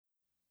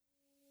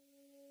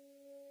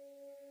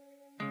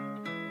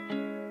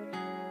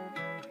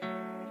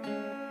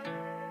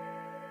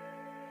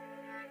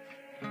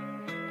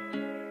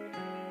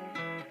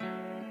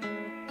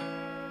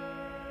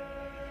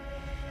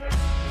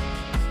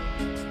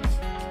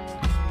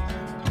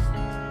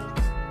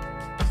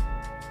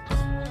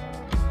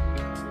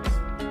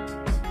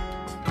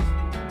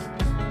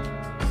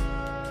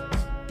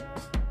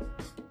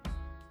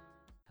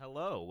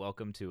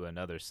welcome to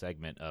another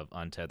segment of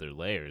Untethered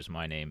Layers.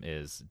 My name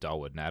is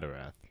Dalwood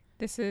Natarath.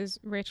 This is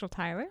Rachel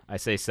Tyler. I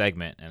say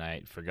segment, and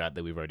I forgot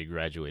that we've already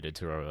graduated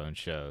to our own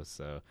show.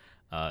 So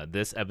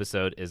this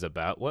episode is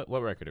about, what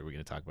record are we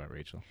going to talk about,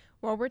 Rachel?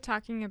 Well, we're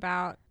talking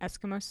about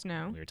Eskimo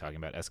Snow. We were talking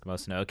about Eskimo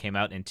Snow. Came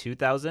out in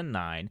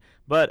 2009,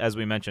 but as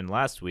we mentioned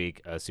last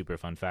week, a super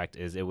fun fact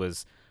is it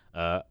was...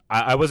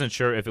 I wasn't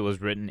sure if it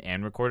was written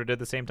and recorded at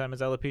the same time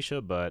as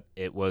Alopecia, but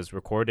it was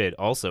recorded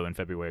also in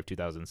February of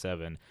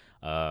 2007,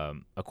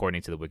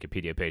 according to the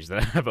Wikipedia page that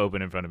I have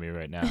open in front of me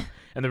right now.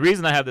 And the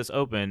reason I have this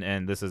open,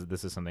 and this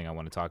is something I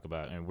want to talk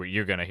about, and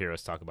you're going to hear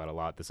us talk about a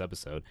lot this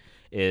episode,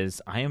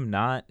 is I am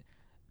not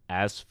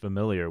as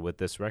familiar with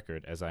this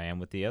record as I am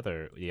with the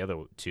other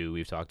two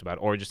we've talked about,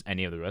 or just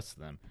any of the rest of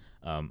them.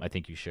 I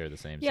think you share the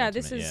same sentiment.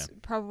 This is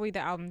probably the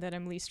album that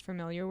I'm least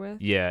familiar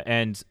with. Yeah,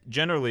 and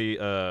generally,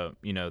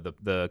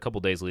 the couple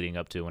days leading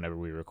up to whenever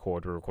we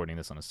record, we're recording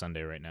this on a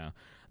Sunday right now.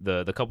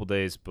 The couple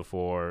days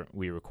before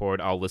we record,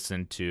 I'll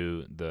listen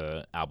to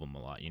the album a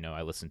lot.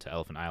 I listen to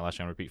Elephant Eyelash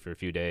on repeat for a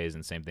few days,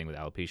 and same thing with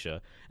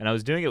Alopecia. And I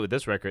was doing it with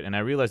this record, and I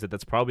realized that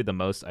that's probably the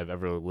most I've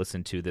ever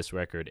listened to this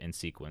record in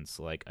sequence.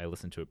 Like, I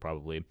listened to it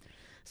probably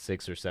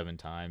 6 or 7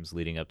 times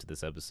leading up to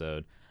this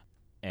episode.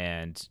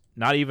 And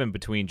not even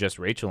between just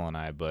Rachel and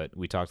I, but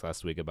we talked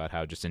last week about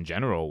how just in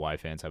general Y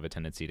fans have a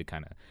tendency to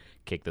kind of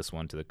kick this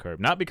one to the curb.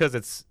 Not because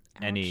it's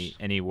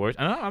any worse.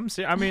 I'm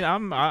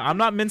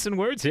not mincing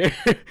words here.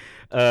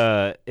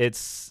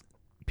 It's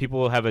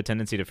people have a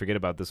tendency to forget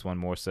about this one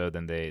more so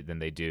than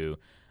they do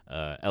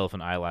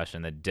Elephant Eyelash,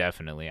 and then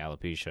definitely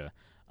Alopecia.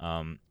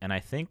 And I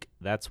think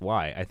that's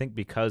why. I think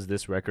because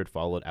this record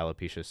followed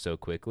Alopecia so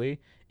quickly,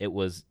 it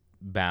was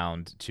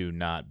bound to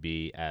not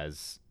be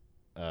as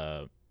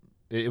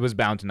it was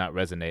bound to not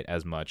resonate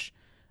as much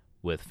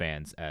with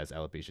fans as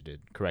Alopecia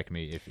did. Correct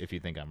me if you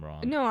think I'm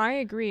wrong. No, I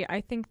agree.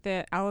 I think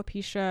that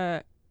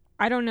Alopecia,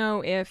 I don't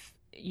know if,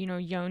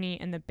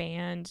 Yoni and the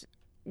band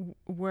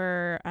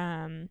were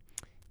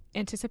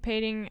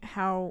anticipating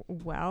how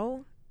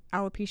well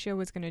Alopecia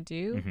was going to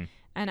do. Mm-hmm.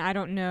 And I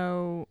don't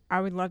know, I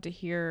would love to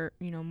hear,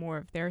 more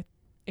of their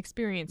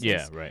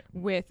experiences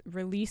with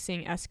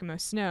releasing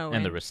Eskimo Snow.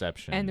 And the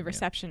reception. And the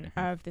reception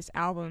of this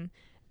album.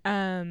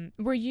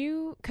 Were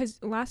you,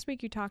 because last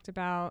week you talked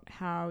about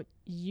how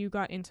you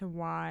got into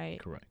Y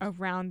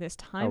around this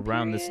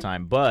time this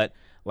time, but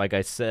like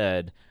I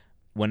said,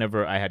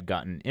 whenever I had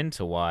gotten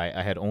into Y,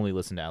 I had only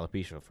listened to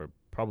Alopecia for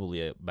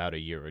probably about a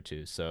year or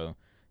two. So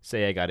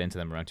say I got into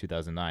them around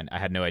 2009, I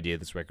had no idea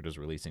this record was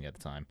releasing at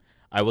the time.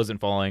 I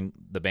wasn't following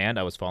the band,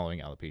 I was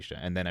following Alopecia,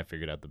 and then I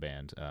figured out the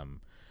band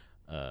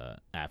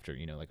after,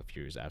 like a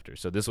few years after.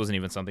 So this wasn't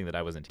even something that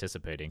I was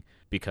anticipating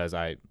because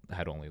I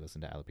had only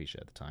listened to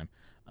Alopecia at the time.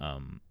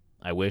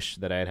 I wish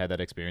that I had that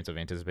experience of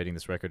anticipating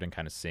this record and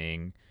kind of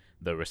seeing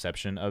the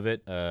reception of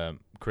it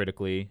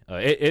critically.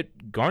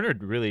 It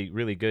garnered really,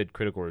 really good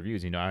critical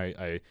reviews.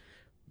 I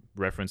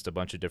referenced a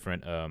bunch of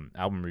different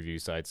album review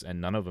sites,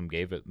 and none of them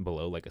gave it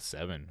below like a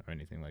 7 or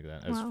anything like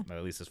that. Wow.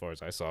 At least as far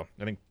as I saw.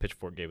 I think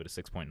Pitchfork gave it a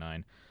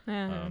 6.9.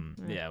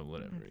 Yeah,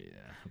 whatever. Yeah,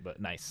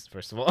 but nice,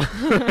 first of all.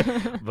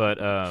 But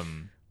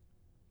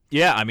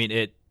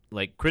it,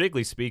 like,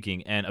 critically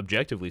speaking and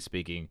objectively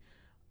speaking,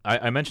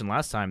 I mentioned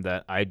last time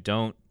that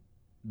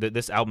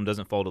this album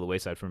doesn't fall to the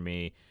wayside for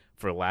me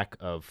for lack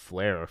of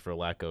flair or for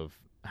lack of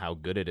how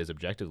good it is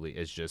objectively.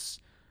 It's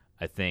just,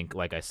 I think,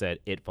 like I said,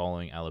 it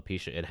following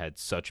Alopecia, it had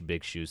such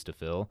big shoes to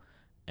fill,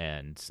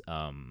 and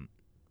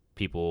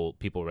people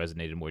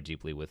resonated more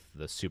deeply with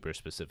the super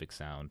specific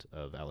sound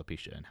of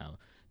Alopecia and how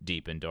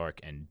deep and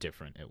dark and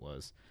different it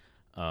was.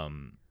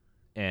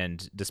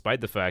 And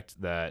despite the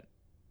fact that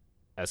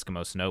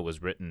Eskimo Snow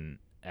was written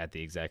and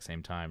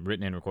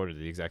recorded at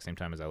the exact same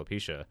time as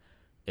Alopecia,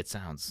 it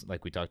sounds,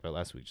 like we talked about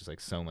last week, just like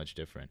so much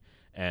different.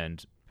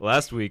 And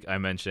last week I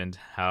mentioned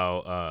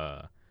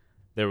how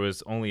there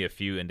was only a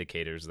few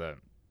indicators that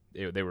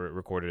they were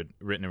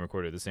written and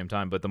recorded at the same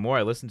time. But the more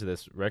I listened to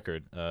this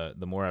record,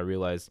 the more I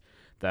realized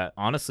that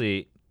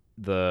honestly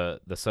the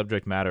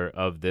subject matter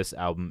of this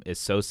album is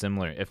so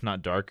similar, if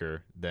not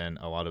darker, than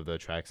a lot of the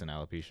tracks in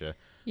Alopecia.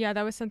 Yeah,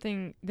 that was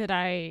something that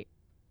I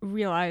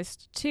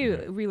realized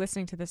too,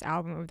 re-listening to this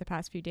album over the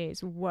past few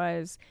days,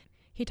 was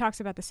he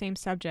talks about the same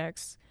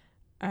subjects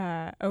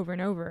over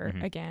and over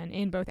again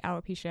in both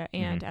Alopecia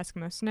and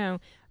Eskimo Snow,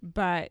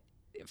 but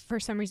for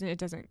some reason it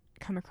doesn't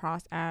come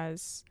across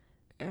as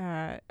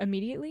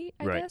immediately,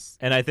 I guess.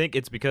 And I think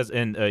it's because,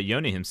 and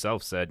Yoni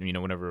himself said,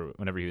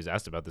 whenever he was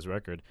asked about this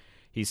record,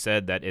 he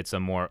said that it's a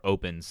more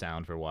open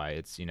sound for Y.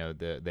 It's,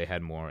 they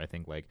had more, I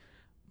think, like,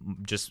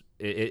 just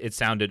it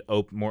sounded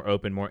more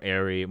open, more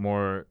airy,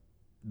 more.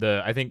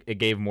 I think it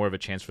gave more of a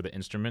chance for the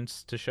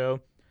instruments to show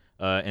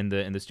in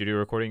the studio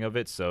recording of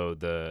it. So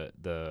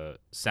the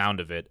sound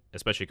of it,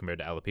 especially compared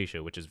to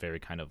Alopecia, which is very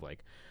kind of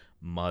like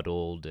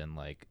muddled and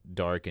like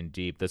dark and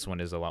deep, this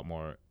one is a lot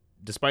more.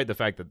 Despite the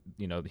fact that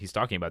he's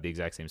talking about the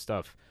exact same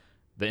stuff,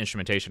 the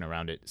instrumentation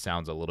around it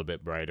sounds a little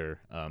bit brighter.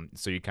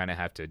 So you kind of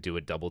have to do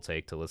a double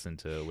take to listen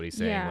to what he's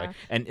saying. Yeah.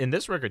 And in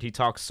this record, he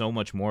talks so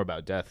much more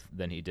about death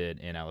than he did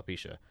in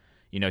Alopecia.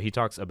 he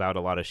talks about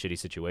a lot of shitty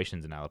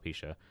situations in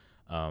alopecia,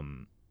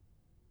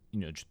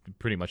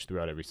 pretty much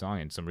throughout every song,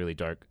 and some really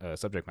dark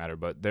subject matter.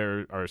 But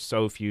there are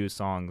so few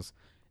songs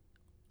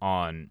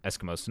on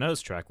Eskimo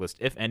Snow's track list,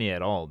 if any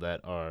at all,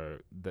 that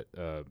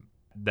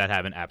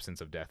have an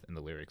absence of death in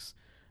the lyrics.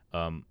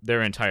 There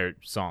are entire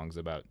songs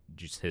about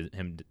just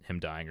him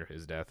dying or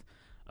his death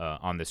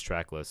on this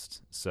track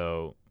list.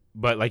 So,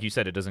 but like you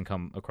said, it doesn't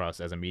come across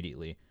as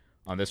immediately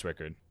on this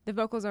record. The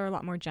vocals are a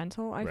lot more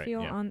gentle, I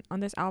feel, on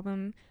this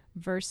album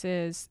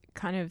versus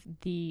kind of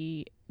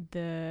the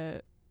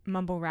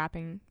mumble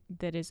rapping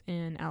that is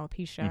in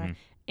Alopecia,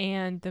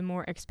 and the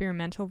more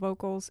experimental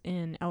vocals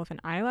in Elephant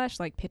Eyelash,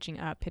 like pitching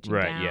up, pitching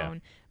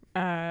down,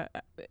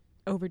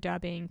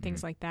 overdubbing,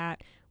 things like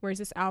that. Whereas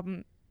this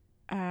album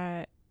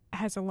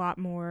has a lot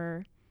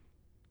more,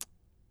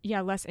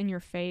 less in your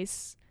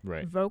face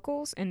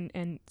vocals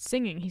and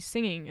singing. He's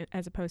singing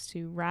as opposed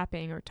to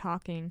rapping or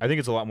talking. I think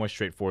it's a lot more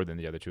straightforward than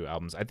the other two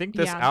albums. I think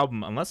this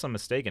album, unless I'm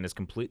mistaken, is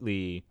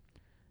completely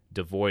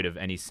devoid of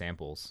any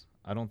samples.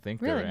 I don't think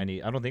there are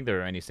any. I don't think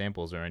there are any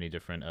samples or any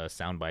different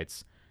sound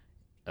bites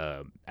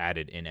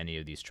added in any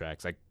of these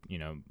tracks.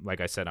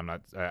 Like I said,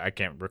 I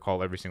can't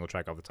recall every single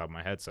track off the top of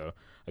my head, so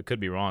I could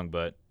be wrong.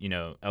 But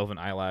Elephant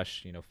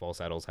Eyelash, Fall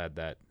Saddles had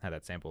that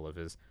sample of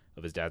his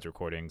dad's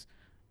recordings.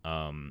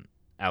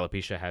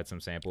 Alopecia had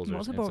some samples,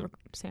 multiple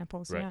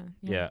samples. Right.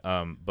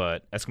 Yeah.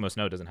 But Eskimo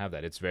Snow doesn't have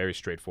that. It's very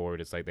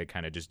straightforward. It's like they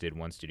kind of just did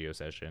one studio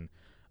session.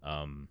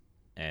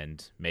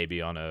 And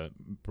maybe on a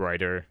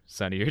brighter,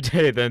 sunnier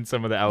day than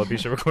some of the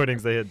Alopecia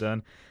recordings they had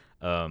done.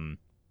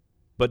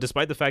 But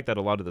despite the fact that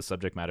a lot of the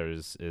subject matter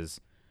is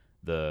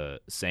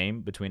the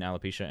same between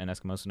Alopecia and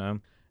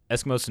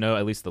Eskimo Snow,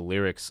 at least the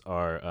lyrics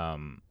are,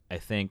 I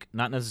think,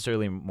 not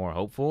necessarily more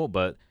hopeful,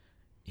 but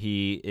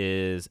he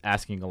is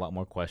asking a lot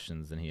more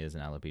questions than he is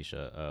in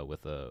Alopecia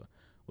with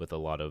a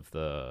lot of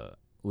the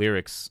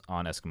lyrics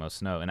on Eskimo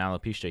Snow. In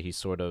Alopecia, he's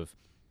sort of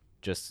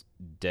just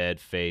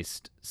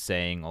dead-faced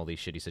saying all these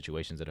shitty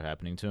situations that are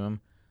happening to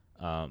him.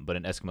 But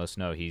in Eskimo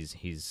Snow,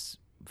 he's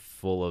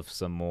full of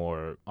some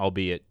more,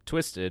 albeit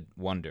twisted,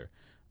 wonder.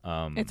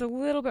 It's a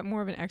little bit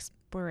more of an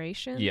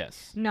exploration.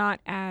 Yes. Not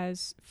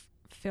as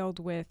filled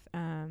with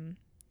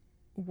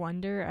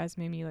wonder as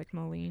maybe like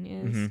Moline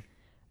is.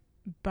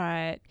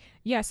 But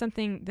yeah,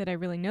 something that I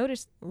really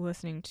noticed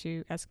listening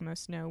to Eskimo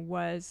Snow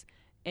was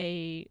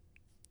a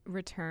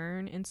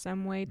return in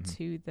some way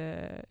to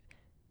the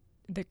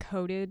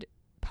coded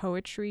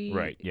poetry,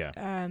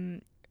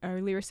 or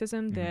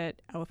lyricism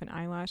that Elephant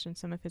Eyelash and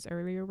some of his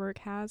earlier work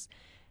has.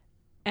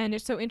 And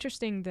it's so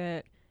interesting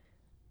that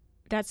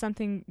that's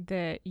something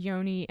that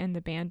Yoni and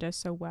the band does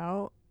so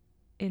well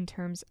in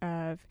terms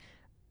of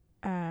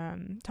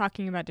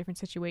talking about different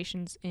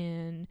situations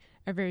in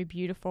a very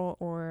beautiful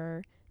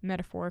or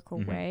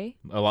metaphorical way.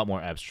 A lot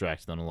more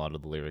abstract than a lot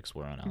of the lyrics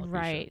were on Alopecia.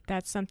 Right.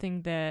 That's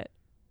something that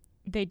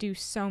they do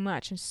so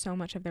much in so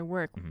much of their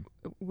work,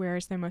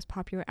 whereas their most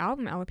popular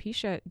album,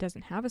 Alopecia,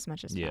 doesn't have as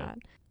much as that.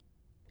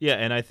 Yeah,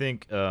 and I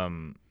think,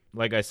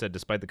 like I said,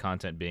 despite the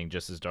content being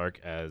just as dark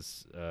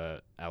as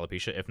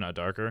Alopecia, if not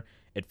darker,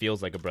 it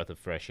feels like a breath of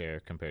fresh air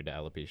compared to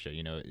Alopecia.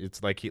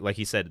 It's like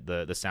he said,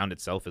 the sound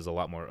itself is a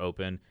lot more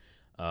open.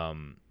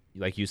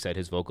 Like you said,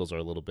 his vocals are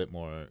a little bit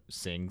more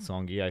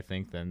sing-songy, I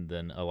think,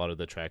 than a lot of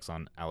the tracks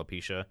on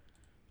Alopecia.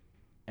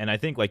 And I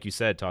think, like you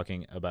said,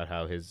 talking about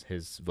how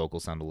his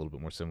vocals sound a little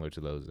bit more similar to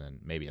those than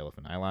maybe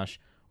Elephant Eyelash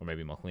or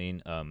maybe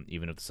Moline,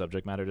 even if the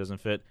subject matter doesn't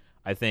fit.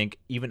 I think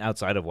even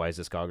outside of Y's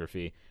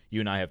discography, you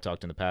and I have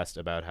talked in the past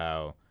about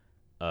how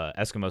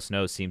Eskimo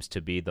Snow seems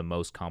to be the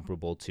most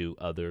comparable to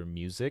other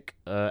music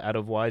out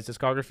of Y's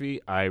discography.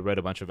 I read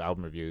a bunch of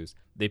album reviews.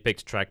 They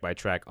picked track by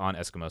track on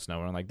Eskimo Snow,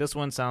 and I'm like, this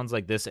one sounds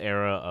like this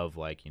era of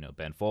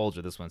Ben Folds,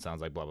 or this one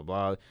sounds like blah blah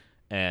blah.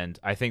 And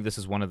I think this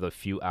is one of the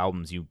few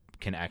albums you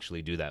can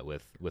actually do that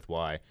with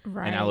Y.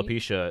 Right. And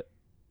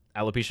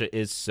Alopecia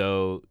is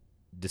so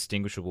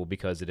distinguishable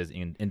because it is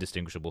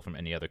indistinguishable from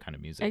any other kind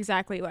of music.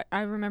 Exactly. Like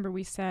I remember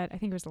we said, I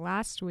think it was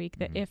last week,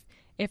 that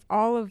if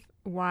all of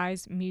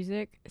Y's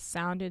music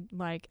sounded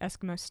like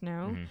Eskimo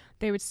Snow,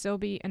 they would still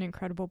be an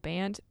incredible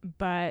band,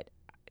 but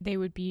they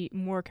would be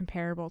more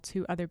comparable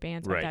to other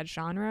bands of that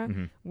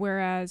genre.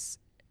 Whereas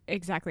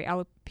exactly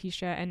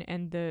Alopecia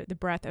and the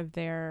breadth of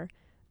their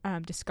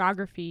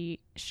discography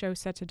shows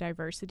such a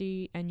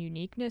diversity and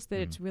uniqueness that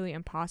it's really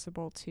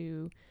impossible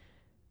to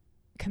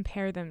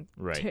compare them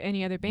to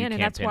any other band.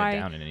 And that's why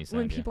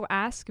when people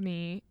ask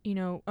me,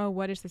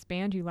 what is this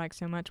band you like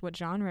so much? What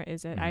genre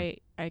is it? I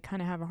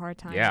kind of have a hard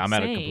time I'm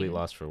at a complete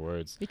loss for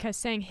words. Because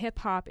saying hip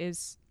hop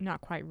is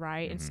not quite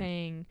right, and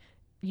saying,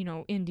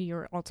 indie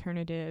or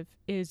alternative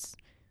is,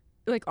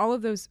 like, all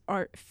of those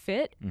are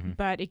fit,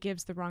 but it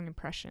gives the wrong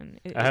impression.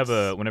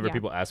 Whenever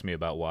people ask me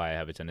about why, I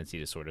have a tendency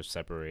to sort of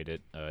separate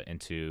it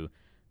into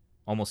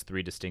almost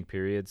three distinct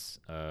periods,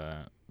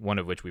 one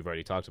of which we've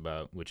already talked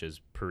about, which is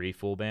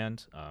pre-full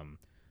band.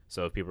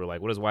 So if people are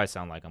like, what does Y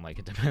sound like? I'm like,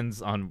 it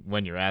depends on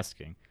when you're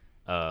asking.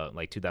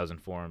 Like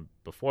 2004 and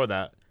before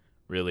that,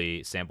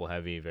 really sample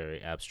heavy,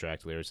 very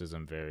abstract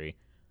lyricism, very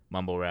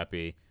mumble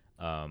rappy.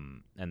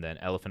 and then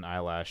Elephant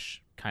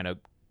Eyelash kind of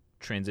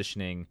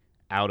transitioning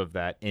out of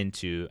that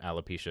into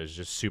Alopecia is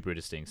just super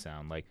distinct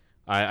sound. Like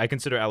I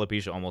consider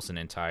Alopecia almost an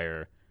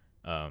entire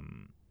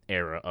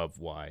era of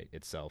Y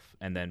itself,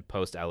 and then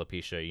post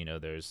Alopecia, you know,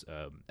 there's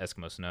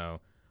Eskimo Snow.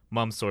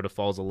 Mum sort of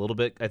falls a little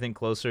bit, I think,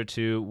 closer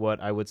to what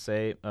I would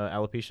say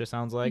Alopecia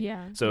sounds like.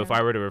 Yeah. So yeah. if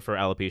I were to refer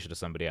Alopecia to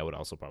somebody, I would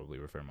also probably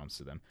refer Mums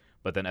to them.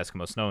 But then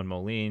Eskimo Snow and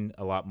Moline,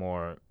 a lot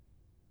more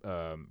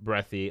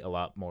breathy, a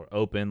lot more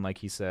open, like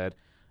he said.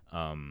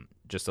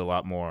 Just a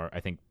lot more, I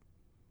think,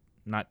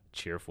 not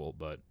cheerful,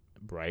 but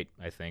bright,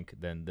 I think,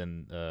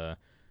 than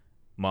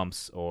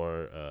Mumps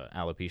or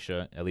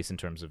Alopecia, at least in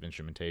terms of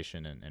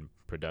instrumentation and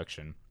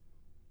production.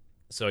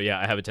 So yeah,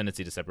 I have a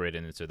tendency to separate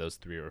it into those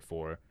 3 or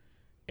 4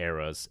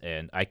 eras,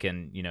 and I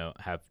can, you know,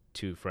 have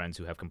 2 friends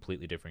who have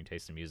completely different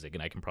tastes in music,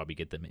 and I can probably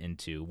get them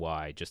into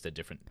Y just at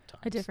different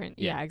times.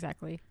 Yeah,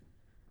 exactly.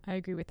 I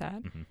agree with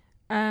that.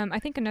 Mm-hmm. I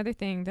think another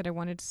thing that I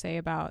wanted to say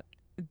about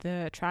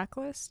the track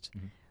list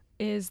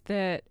is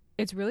that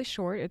it's really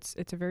short. It's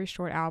a very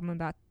short album,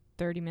 about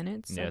 30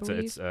 minutes. Yeah, I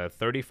believe. it's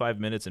 35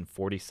 minutes and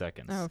 40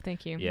 seconds. Oh,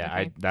 thank you. Yeah,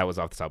 okay. that was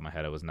off the top of my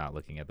head. I was not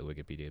looking at the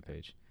Wikipedia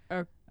page.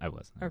 Oh, I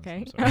was.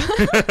 Okay. I'm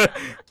sorry.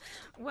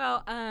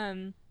 Well,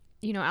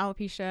 you know,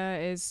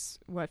 Alopecia is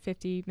what,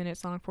 50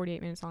 minutes long,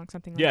 48 minutes long,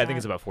 something like that. Yeah, I think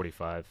it's about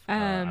 45.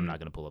 I'm not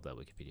going to pull up that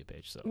Wikipedia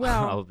page. So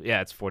well,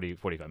 yeah, it's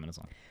 45 minutes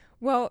long.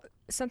 Well,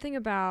 something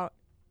about,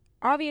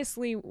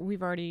 obviously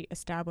we've already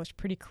established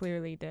pretty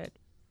clearly that,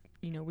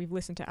 you know, we've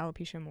listened to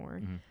Alopecia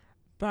more,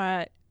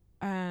 but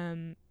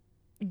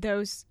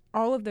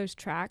all of those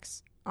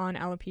tracks on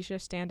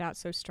Alopecia stand out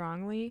so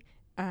strongly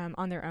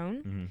on their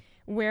own,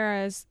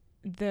 whereas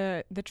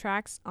the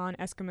tracks on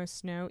Eskimo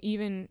Snow,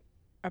 even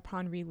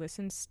upon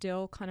re-listen,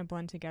 still kind of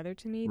blend together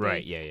to me.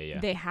 Right, yeah.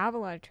 They have a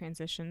lot of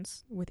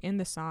transitions within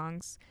the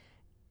songs,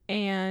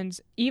 and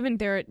even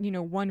their, you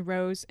know, One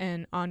Rose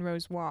and On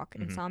Rose Walk,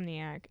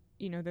 Insomniac,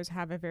 you know, those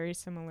have a very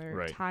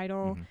similar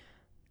title,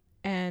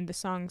 and the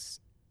songs,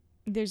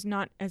 there's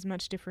not as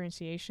much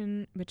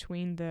differentiation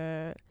between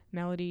the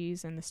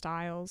melodies and the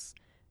styles,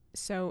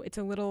 so it's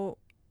a little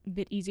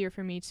bit easier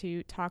for me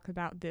to talk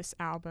about this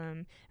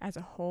album as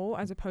a whole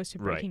as opposed to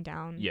breaking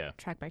down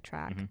track by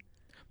track.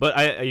 But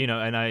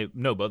I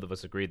know both of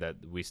us agree that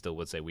we still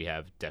would say we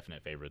have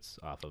definite favorites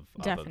off of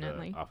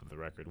the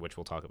record, which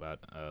we'll talk about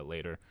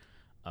later.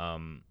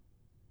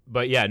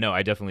 But yeah, no,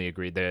 I definitely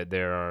agree.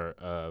 There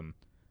are,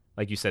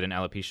 like you said, in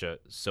Alopecia,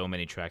 so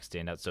many tracks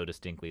stand out so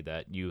distinctly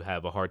that you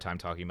have a hard time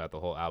talking about the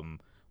whole album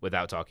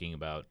without talking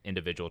about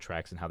individual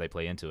tracks and how they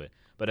play into it.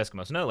 But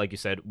Eskimo Snow, like you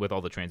said, with all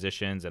the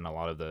transitions and a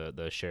lot of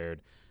the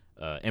shared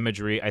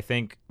imagery, I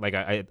think, like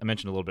I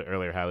mentioned a little bit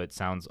earlier, how it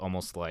sounds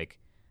almost like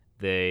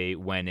they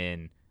went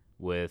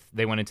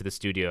into the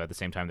studio at the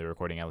same time they were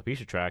recording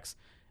Alopecia tracks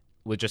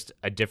with just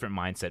a different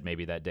mindset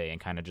maybe that day, and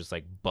kind of just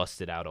like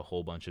busted out a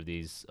whole bunch of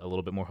these a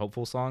little bit more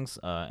hopeful songs,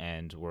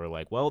 and we're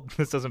like, well,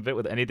 this doesn't fit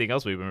with anything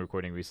else we've been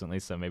recording recently,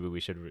 so maybe we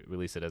should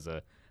release it as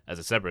a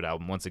separate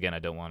album. Once again, I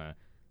don't want to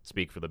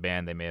speak for the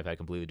band. They may have had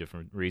completely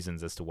different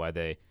reasons as to why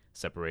they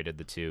separated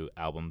the 2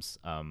 albums,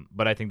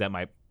 but I think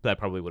that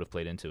probably would have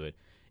played into it,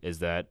 is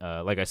that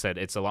like I said,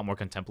 it's a lot more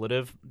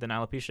contemplative than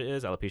Alopecia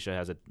is. Alopecia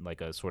has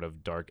a sort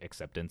of dark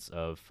acceptance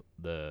of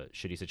the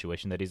shitty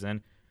situation that he's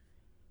in,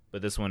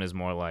 but this one is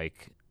more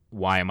like,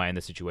 why am I in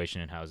this situation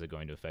and how is it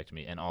going to affect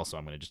me? And also,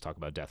 I'm going to just talk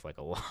about death like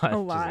a lot, just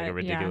like a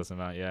ridiculous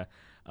amount. Yeah.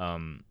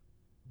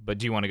 But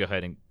do you want to go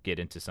ahead and get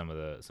into some of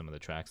the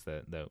tracks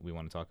that we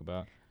want to talk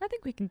about? I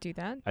think we can do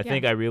that. I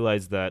think I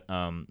realized that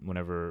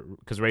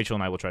because Rachel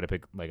and I will try to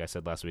pick, like I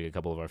said last week, a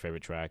couple of our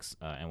favorite tracks,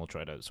 and we'll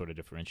try to sort of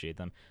differentiate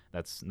them.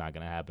 That's not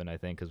going to happen, I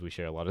think, because we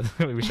share a lot of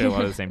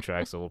the same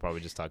tracks. So we'll probably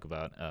just talk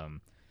about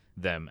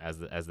them as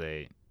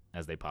they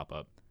pop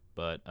up.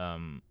 But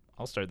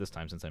I'll start this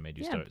time since I made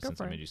you start.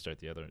 Since I made you start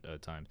the other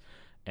time.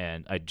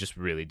 And I just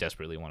really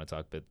desperately want to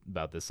talk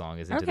about this song,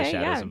 is Into the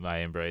Shadows of My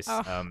Embrace.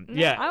 Oh,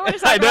 yeah, I want to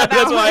talk about that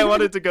that's why I one.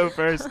 wanted to go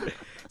first.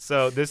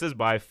 So this is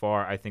by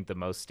far, I think, the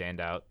most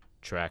standout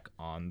track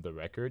on the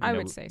record. I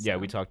would say so. Yeah,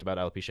 we talked about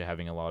Alopecia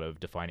having a lot of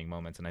defining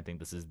moments, and I think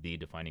this is the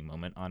defining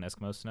moment on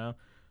Eskimo Snow.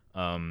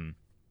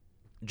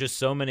 Just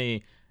so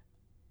many.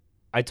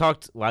 I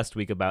talked last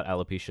week about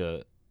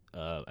Alopecia,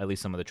 at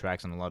least some of the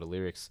tracks and a lot of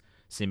lyrics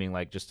seeming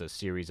like just a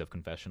series of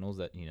confessionals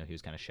that, you know, he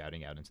was kind of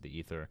shouting out into the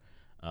ether.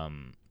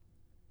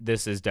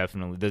 This is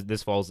definitely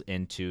this falls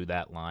into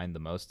that line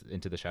the most,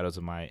 Into the Shadows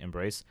of My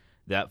Embrace.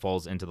 That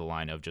falls into the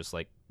line of just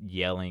like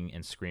yelling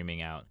and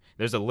screaming out.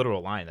 There's a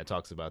literal line that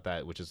talks about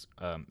that, which is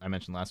I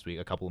mentioned last week,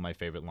 a couple of my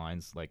favorite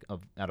lines like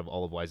out of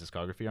all of Y's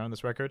discography are on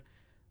this record.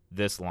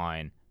 This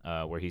line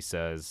where he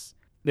says,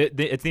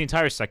 it's the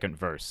entire second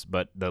verse,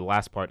 but the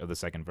last part of the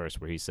second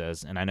verse where he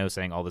says, and I know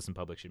saying all this in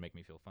public should make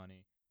me feel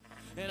funny.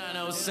 And I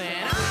know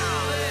saying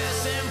all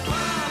this in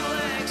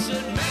public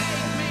should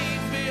make me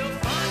feel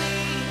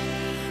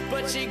funny,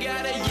 but you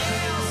gotta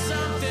yell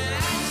something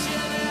that you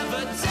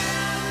never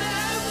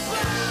tell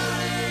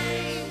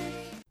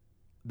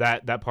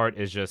nobody. That part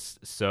is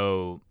just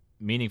so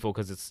meaningful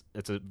because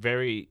it's a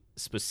very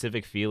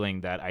specific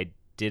feeling that I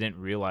didn't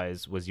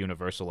realize was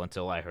universal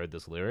until I heard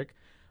this lyric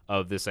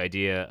of this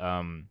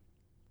idea.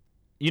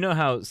 You know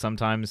how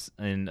sometimes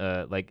in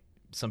like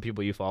some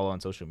people you follow on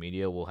social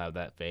media will have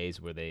that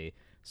phase where they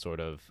sort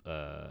of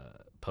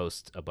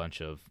post a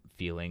bunch of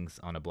feelings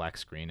on a black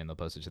screen and they'll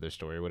post it to their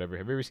story or whatever.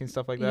 Have you ever seen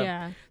stuff like that?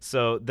 Yeah.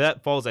 So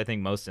that falls, I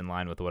think, most in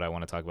line with what I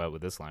want to talk about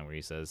with this line where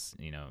he says,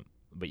 you know,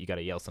 but you got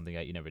to yell something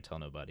out you never tell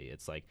nobody.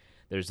 It's like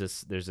there's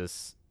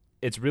this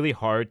it's really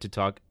hard to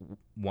talk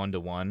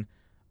one-to-one,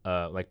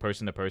 like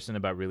person to person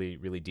about really,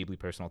 really deeply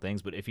personal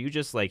things. But if you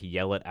just like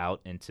yell it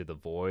out into the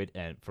void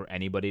and for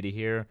anybody to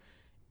hear,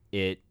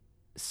 it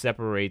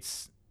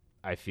separates,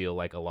 I feel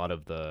like, a lot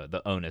of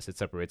the onus. It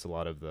separates a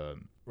lot of the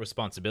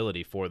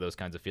responsibility for those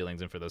kinds of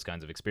feelings and for those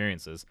kinds of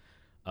experiences,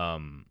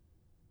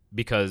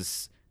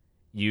 because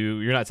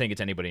you're not saying it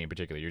to anybody in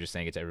particular. You're just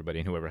saying it to everybody,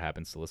 and whoever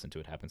happens to listen to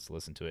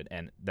it.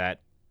 And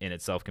that in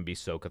itself can be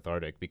so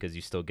cathartic because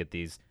you still get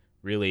these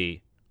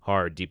really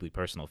hard, deeply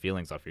personal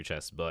feelings off your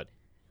chest, but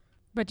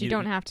you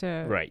don't have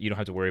to. Right, you don't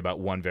have to worry about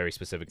one very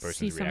specific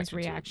person's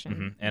reaction.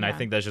 Mm-hmm. And I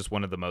think that's just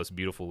one of the most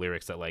beautiful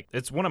lyrics that, like,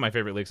 it's one of my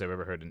favorite lyrics I've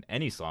ever heard in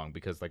any song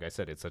because, like I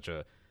said, it's such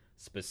a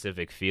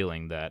specific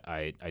feeling that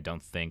I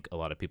don't think a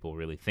lot of people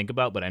really think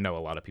about, but I know a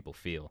lot of people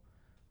feel.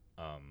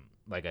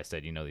 Like I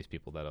said, you know, these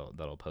people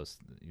that'll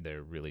post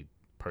their really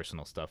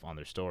personal stuff on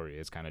their story.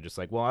 It's kind of just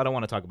like, well, I don't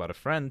want to talk about a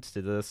friend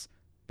to this,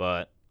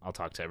 but I'll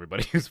talk to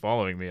everybody who's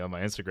following me on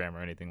my Instagram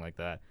or anything like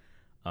that.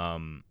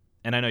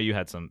 And I know you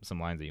had some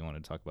lines that you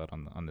wanted to talk about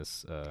on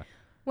this.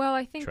 Well,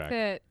 I think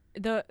track.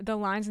 that the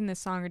lines in this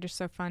song are just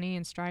so funny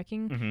and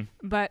striking. Mm-hmm.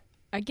 But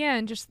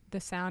again, just the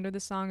sound of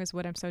the song is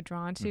what I'm so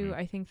drawn to. Mm-hmm.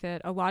 I think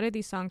that a lot of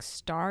these songs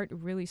start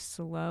really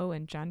slow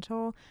and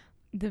gentle.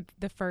 The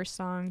first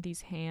song,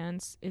 These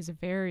Hands, is a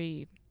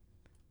very,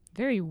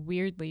 very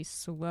weirdly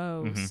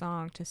slow Mm-hmm.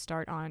 song to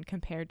start on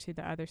compared to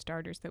the other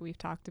starters that we've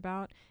talked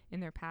about in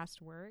their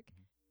past work.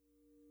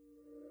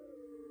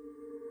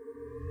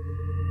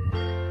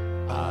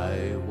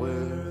 I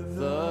wear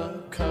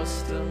the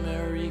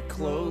customary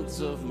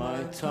clothes of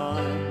my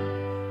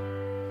time,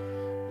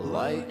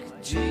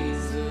 like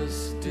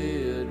Jesus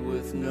did,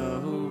 with no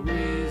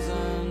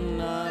reason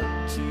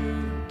not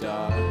to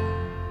die.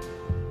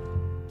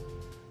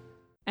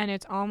 And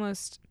it's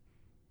almost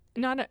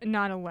not a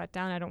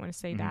letdown. I don't want to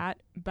say Mm-hmm. that,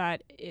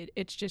 but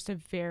it's just a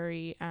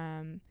very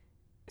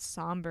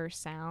somber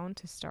sound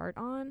to start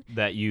on.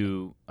 That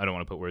you, I don't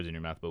want to put words in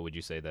your mouth, but would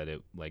you say that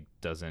it like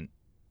doesn't?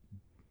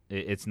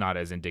 It's not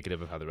as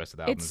indicative of how the rest of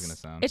the album is going to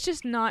sound. It's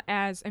just not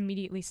as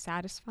immediately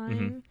satisfying,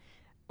 Mm-hmm.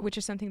 which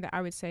is something that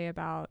I would say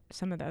about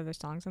some of the other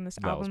songs on this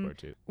Val's album. part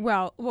too.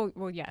 Well,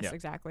 yes, Yeah.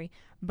 exactly.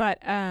 But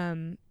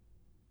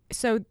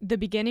so the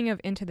beginning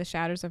of Into the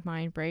Shadows of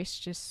My Embrace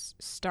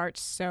just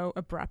starts so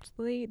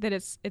abruptly that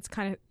it's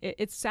kind of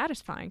it's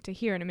satisfying to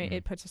hear, and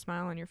it puts a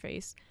smile on your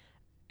face.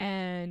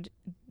 And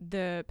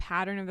the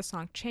pattern of the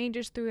song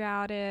changes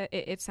throughout it.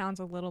 It sounds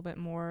a little bit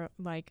more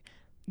like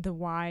the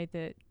why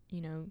that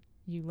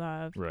you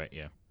love. Right,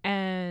 yeah.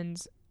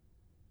 And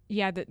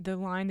yeah, the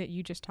line that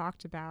you just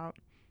talked about,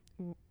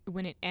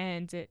 when it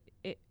ends, it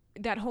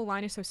that whole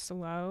line is so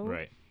slow.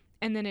 Right.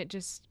 And then it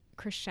just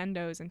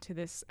crescendos into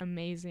this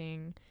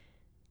amazing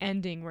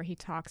ending where he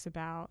talks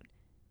about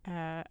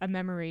a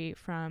memory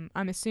from,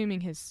 I'm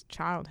assuming, his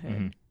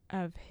childhood,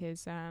 of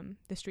his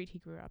the street he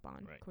grew up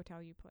on, Right.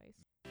 Cortelyou Place.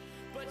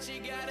 But you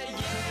gotta yell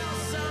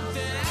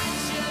something at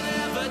you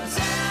never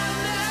tell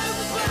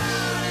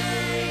nobody.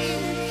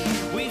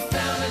 We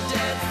found a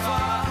dead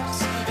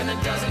fox and a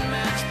dozen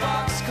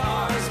matchbox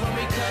cars when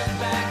we cut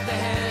back the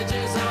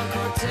hedges on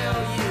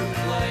Cortelyou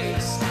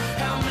Place.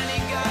 How many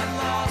got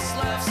lost,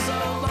 left so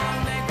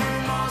long they grew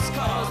moss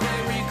calls? They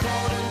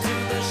recalled into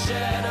the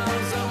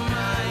shadows of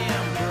my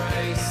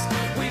embrace.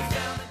 We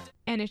found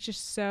And it's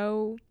just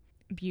so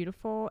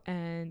beautiful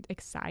and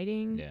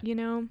exciting,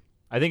 Yeah.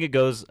 I think it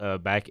goes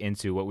back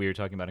into what we were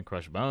talking about in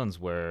Crushed Bones,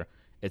 where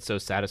it's so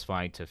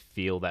satisfying to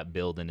feel that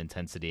build in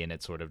intensity, and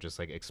it sort of just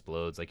like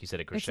explodes, like you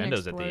said, it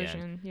crescendos at the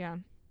end. Yeah.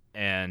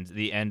 And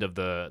the end of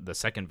the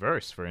second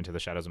verse for Into the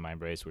Shadows of My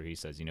Embrace, where he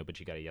says, but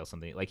you got to yell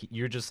something. Like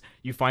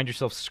you find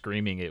yourself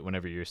screaming it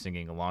whenever you're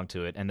singing along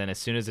to it, and then as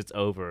soon as it's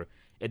over,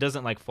 it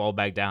doesn't like fall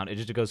back down. It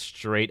just goes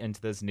straight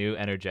into this new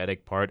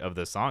energetic part of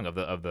the song, of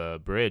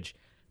the bridge,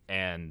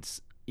 and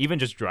even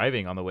just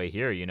driving on the way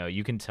here,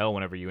 you can tell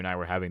whenever you and I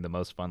were having the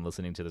most fun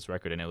listening to this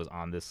record, and it was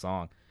on this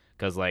song,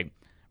 because like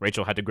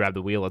Rachel had to grab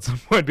the wheel at some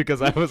point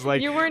because I was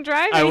like, you weren't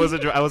driving. I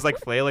was like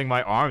flailing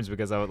my arms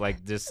because I would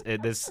like this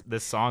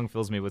song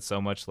fills me with so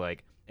much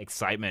like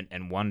excitement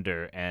and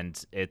wonder,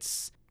 and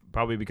it's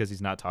probably because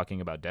he's not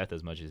talking about death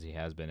as much as he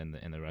has been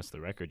in the rest of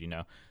the record.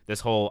 This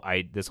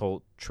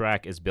whole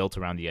track is built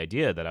around the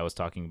idea that I was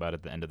talking about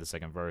at the end of the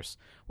second verse,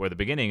 where the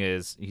beginning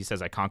is he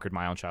says, I conquered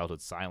my own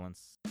childhood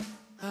silence.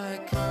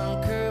 I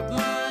conquered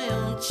my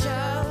own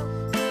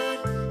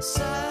childhood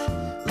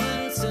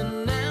silence,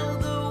 and now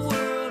the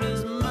world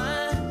is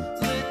my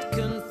lit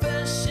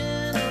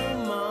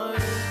confessional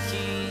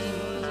marquee.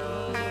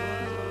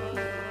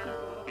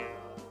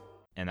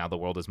 And now the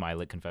world is my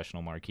lit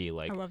confessional marquee.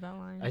 Like, I love that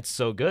line. it's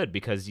so good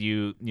because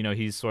you know,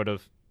 he's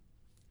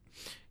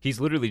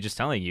literally just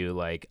telling you,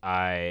 like,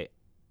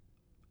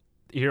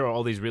 here are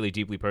all these really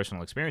deeply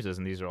personal experiences,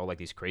 and these are all like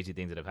these crazy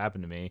things that have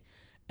happened to me,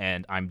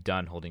 and I'm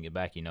done holding it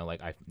back. You know,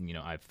 like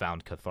I've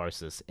found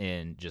catharsis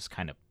in just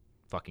kind of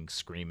fucking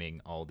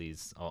screaming all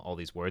these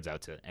words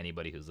out to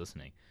anybody who's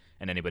listening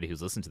and anybody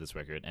who's listened to this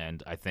record.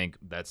 And I think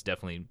that's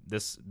definitely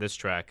this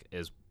track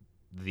is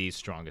the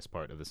strongest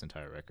part of this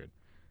entire record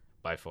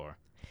by far.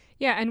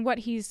 Yeah, and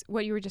what you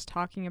were just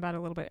talking about a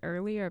little bit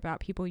earlier about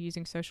people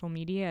using social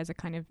media as a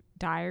kind of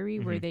diary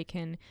where they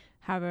can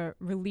have a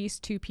release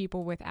to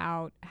people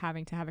without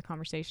having to have a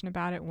conversation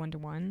about it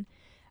one-to-one.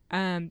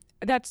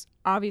 That's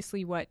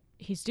obviously what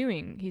he's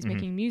doing. He's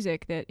making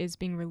music that is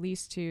being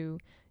released to,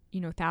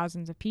 you know,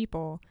 thousands of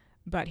people,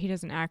 but he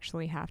doesn't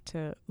actually have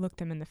to look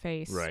them in the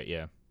face Right,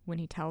 yeah. when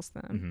he tells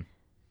them.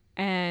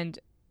 And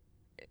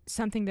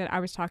something that I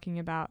was talking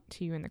about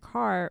to you in the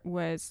car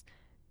was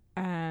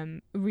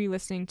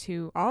re-listening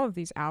to all of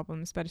these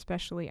albums, but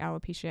especially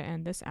Alopecia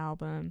and this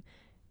album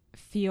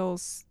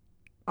feels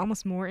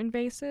almost more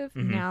invasive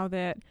now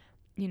that,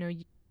 you know,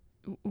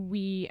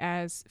 we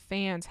as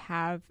fans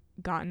have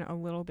gotten a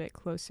little bit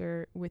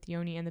closer with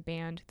Yoni and the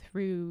band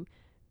through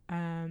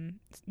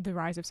the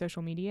rise of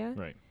social media.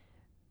 Right.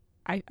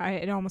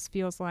 It almost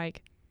feels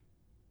like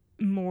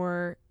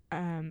more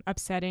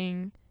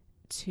upsetting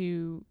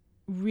to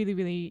really,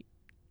 really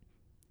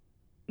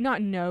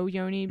not know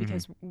Yoni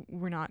because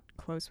we're not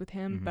close with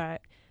him,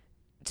 but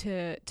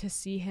to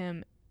see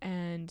him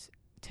and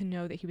to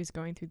know that he was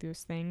going through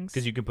those things.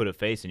 Because you can put a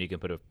face and you can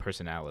put a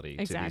personality to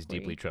these Exactly.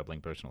 deeply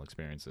troubling personal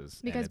experiences.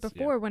 Because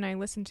before, when I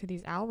listened to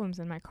these albums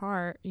in my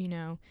car, you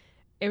know,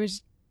 it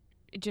was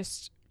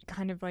just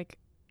kind of like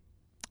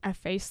a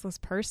faceless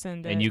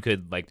person. And you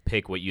could like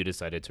pick what you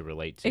decided to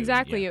relate to.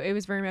 Exactly. Yeah. It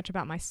was very much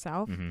about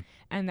myself.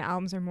 And the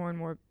albums are more and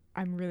more,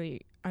 I'm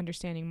really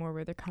understanding more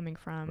where they're coming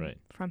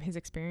from his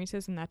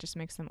experiences, and that just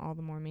makes them all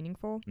the more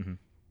meaningful.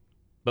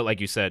 But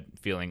like you said,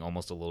 feeling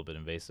almost a little bit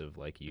invasive,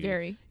 like you.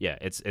 Very. Yeah,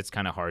 it's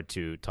kind of hard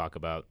to talk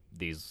about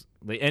these.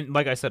 And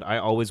like I said, I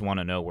always want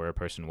to know where a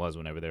person was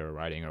whenever they were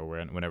writing or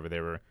whenever they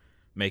were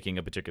making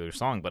a particular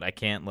song. But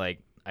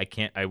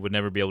I would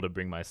never be able to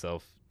bring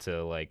myself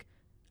to like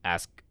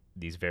ask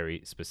these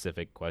very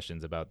specific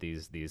questions about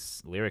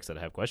these lyrics that I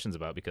have questions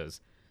about,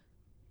 because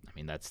I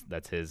mean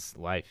that's his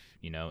life,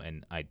 you know,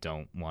 and I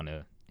don't want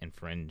to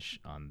infringe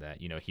on that.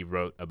 You know, he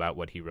wrote about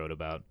what he wrote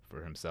about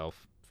for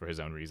himself for his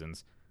own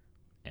reasons.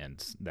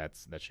 And that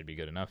should be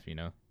good enough, you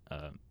know.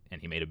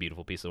 And he made a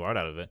beautiful piece of art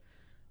out of it.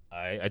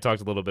 I talked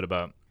a little bit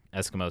about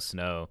Eskimo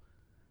Snow,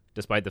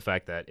 despite the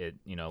fact that it,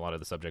 you know, a lot of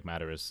the subject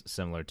matter is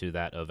similar to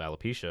that of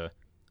Alopecia.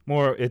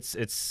 More, it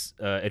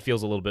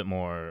feels a little bit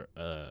more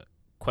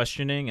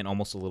questioning and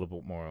almost a little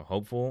bit more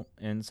hopeful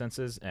in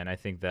senses. And I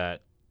think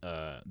that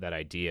that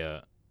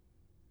idea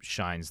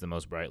shines the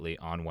most brightly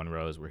on One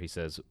Rose, where he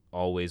says,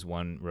 "Always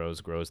one rose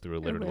grows through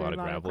a littered lot of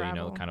gravel." You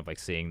know, kind of like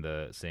seeing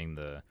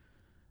the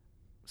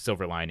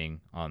silver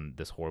lining on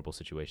this horrible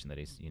situation that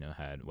he's, you know,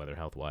 had, whether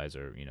health wise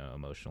or, you know,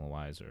 emotional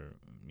wise or,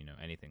 you know,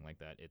 anything like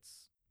that.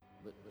 It's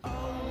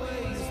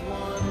always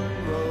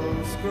one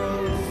rose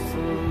grows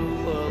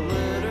through a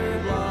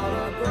littered lot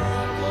of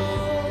gravel.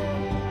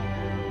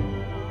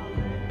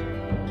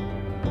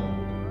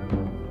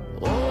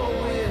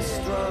 Oh, we're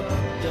struck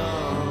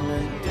dumb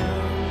and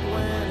doomed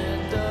when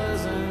it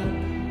doesn't.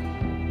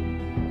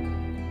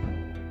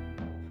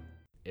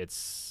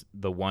 It's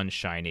the one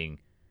shining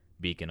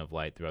beacon of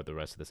light throughout the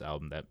rest of this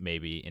album that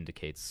maybe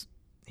indicates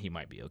he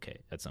might be okay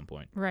at some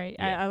point. Right.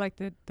 Yeah. I like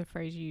the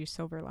phrase you use,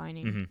 silver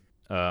lining.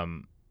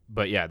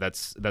 But yeah,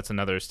 that's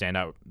another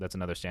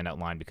standout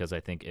line, because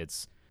I think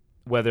it's,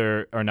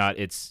 whether or not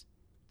it's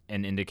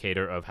an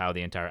indicator of how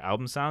the entire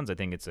album sounds, I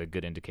think it's a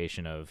good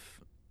indication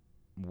of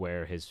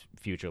where his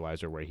future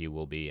lies, or where he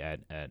will be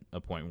at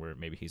a point where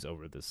maybe he's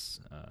over this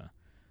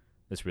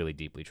this really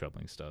deeply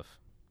troubling stuff.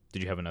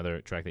 Did you have another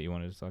track that you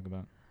wanted to talk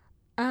about?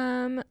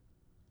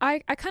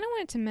 I kind of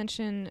wanted to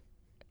mention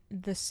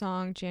the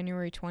song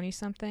January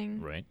 20-something.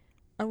 Right.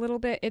 A little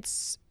bit.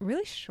 It's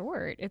really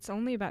short. It's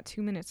only about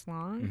 2 minutes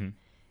long,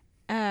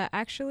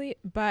 actually.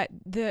 But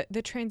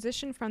the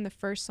transition from the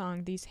first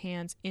song, These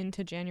Hands,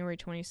 into January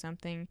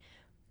 20-something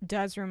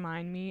does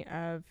remind me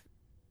of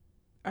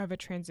a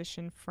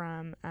transition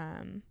from,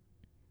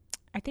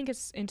 I think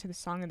it's into the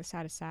Song of the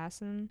Sad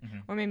Assassin,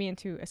 or maybe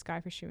into A Sky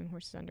for Shooting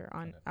Horses Under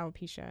on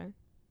Alopecia.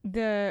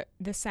 The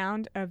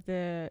sound of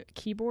the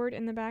keyboard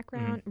in the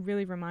background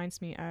really reminds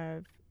me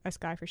of A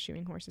Sky for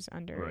Shooting Horses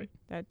Under. Right.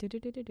 That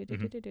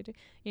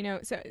you know,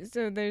 so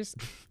there's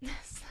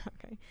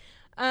okay.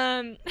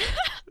 I'm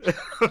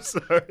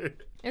sorry.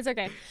 It's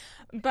okay.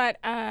 But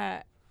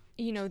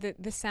you know,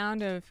 the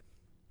sound of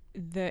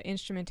the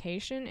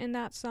instrumentation in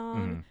that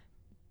song,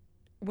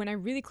 when I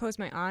really close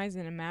my eyes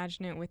and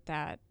imagine it with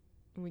that,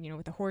 you know,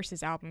 with the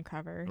Horses album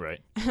cover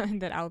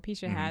that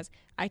Alopecia has,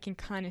 I can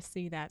kind of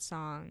see that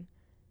song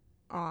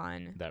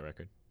on that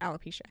record.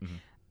 Alopecia.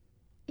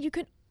 You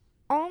can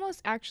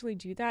almost actually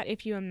do that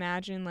if you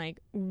imagine like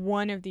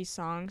one of these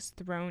songs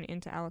thrown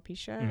into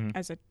alopecia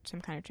as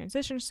some kind of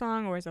transition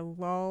song or as a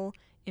lull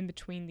in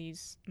between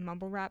these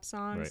mumble rap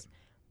songs.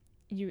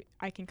 Right.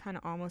 I can kind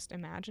of almost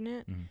imagine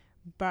it,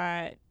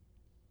 but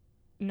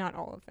not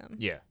all of them.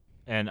 Yeah,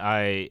 and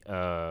I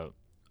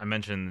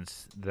mentioned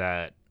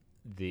that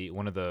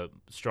one of the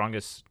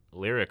strongest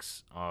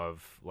lyrics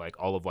of like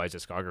all of Y's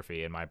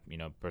discography, in my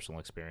personal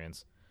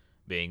experience,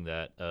 being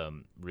that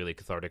really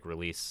cathartic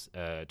release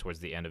towards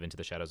the end of Into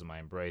the Shadows of My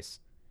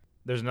Embrace.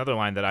 There's another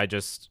line that I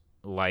just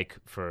like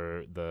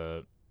for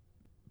the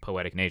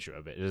poetic nature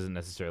of it. It doesn't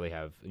necessarily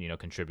have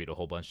contribute a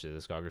whole bunch to the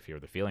discography or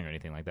the feeling or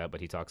anything like that,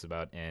 but he talks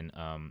about in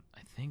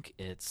I think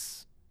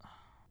it's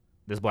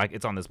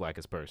on This Black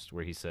is Pursed,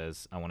 where he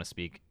says, I want to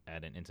speak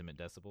at an intimate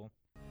decibel.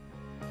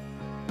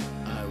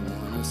 I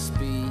want to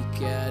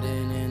speak at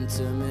an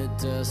intimate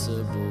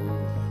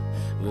decibel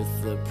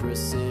with the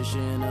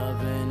precision of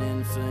an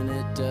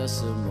infinite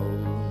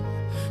decimal,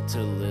 to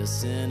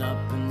listen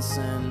up and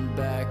send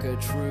back a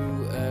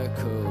true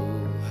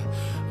echo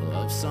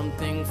of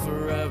something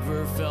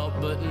forever felt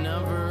but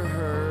never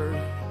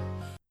heard.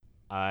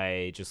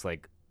 I just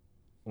like,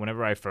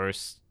 whenever I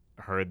first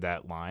heard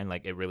that line,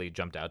 like it really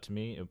jumped out to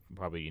me.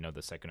 Probably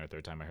the second or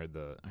third time I heard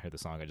the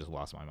song, I just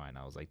lost my mind.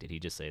 I was like, did he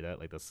just say that?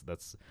 Like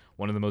that's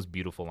one of the most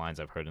beautiful lines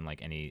I've heard in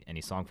like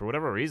any song for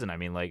whatever reason. I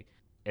mean, like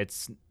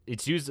it's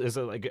used as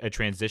a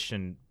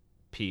transition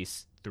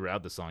piece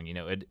throughout the song.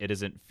 It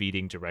isn't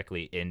feeding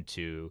directly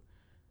into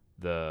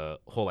the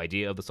whole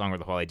idea of the song or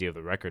the whole idea of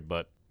the record,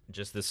 but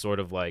just this sort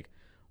of like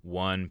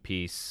one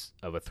piece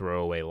of a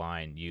throwaway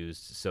line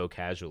used so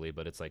casually,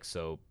 but it's like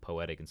so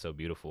poetic and so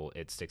beautiful,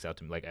 it sticks out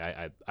to me. Like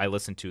I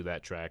listen to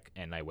that track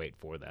and I wait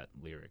for that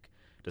lyric,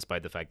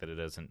 despite the fact that it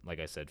doesn't, like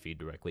I said, feed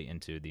directly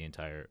into the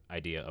entire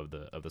idea of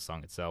the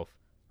song itself.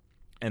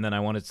 And then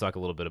I wanted to talk a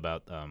little bit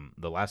about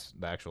the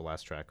actual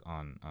last track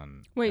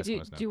on Wait,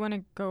 do you want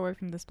to go away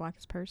from This Black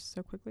is Pursed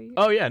so quickly?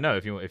 Oh yeah, no,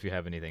 if you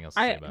have anything else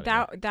to say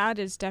about it. That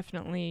is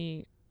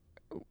definitely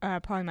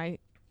probably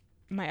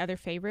my other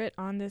favorite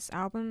on this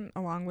album,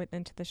 along with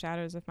Into the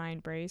Shadows of My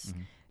Embrace,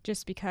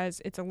 just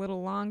because it's a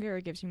little longer.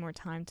 It gives you more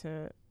time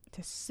to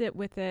sit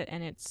with it,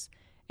 and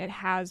it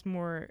has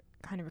more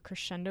kind of a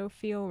crescendo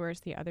feel,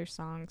 whereas the other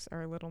songs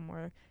are a little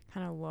more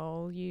kind of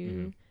lull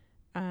you.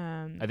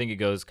 I think it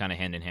goes kind of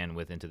hand in hand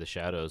with Into the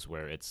Shadows,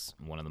 where it's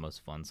one of the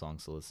most fun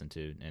songs to listen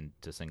to and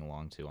to sing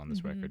along to on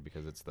this record,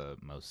 because it's the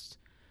most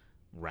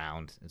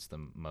round.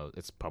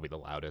 It's probably the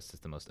loudest.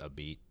 It's the most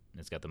upbeat.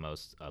 It's got the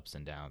most ups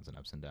and downs.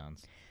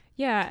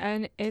 Yeah,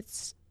 and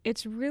it's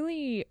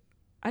really,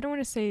 I don't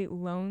want to say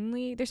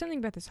lonely. There's something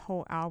about this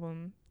whole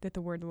album that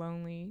the word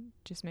lonely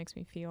just makes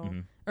me feel,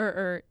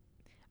 or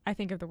I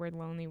think of the word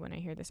lonely when I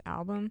hear this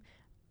album.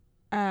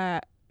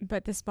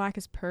 But This Black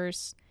is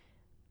Pursed,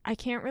 I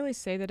can't really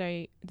say that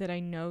I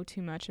know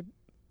too much of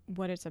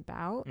what it's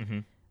about.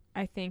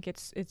 I think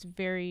it's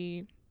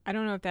very, I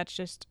don't know if that's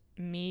just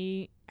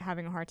me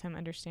having a hard time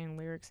understanding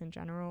lyrics in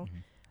general,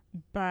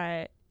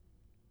 but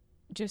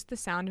just the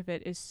sound of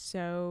it is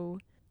so,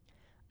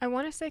 I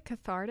want to say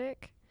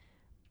cathartic,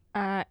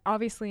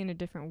 obviously in a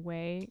different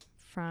way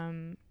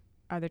from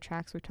other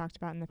tracks we've talked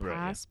about in the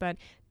past, but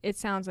it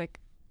sounds like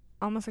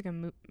almost like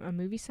a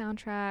movie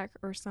soundtrack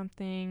or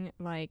something.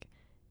 Like,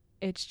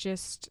 it's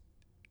just,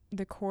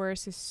 the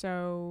chorus is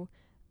so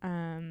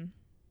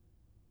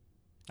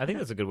I think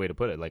that's a good way to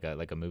put it, like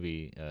a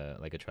movie,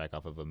 like a track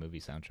off of a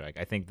movie soundtrack.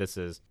 I think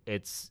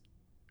it's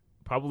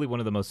probably one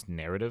of the most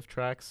narrative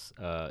tracks,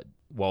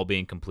 while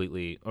being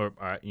completely, or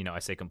I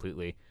say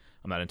completely,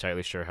 I'm not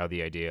entirely sure how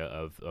the idea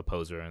of a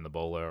poser and the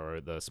bowler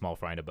or the small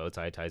fry and a bow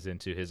tie ties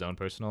into his own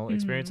personal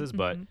experiences,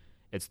 but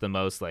it's the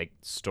most like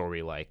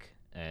story-like,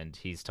 and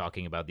he's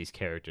talking about these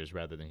characters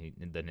rather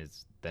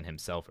than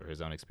himself or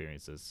his own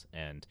experiences,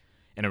 and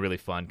in a really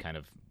fun, kind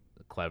of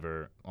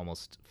clever,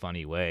 almost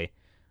funny way.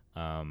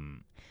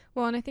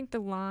 Well, and I think the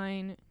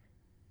line,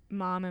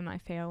 "Mom, am I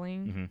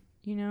failing?"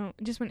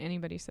 Just when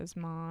anybody says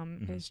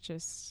 "mom," is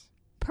just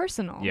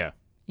personal. Yeah.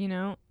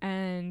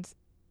 And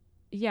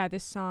yeah,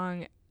 this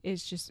song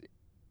is just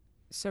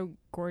so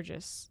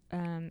gorgeous,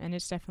 and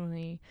it's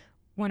definitely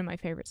one of my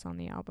favorites on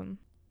the album.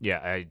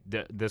 Yeah,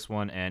 this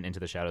one and Into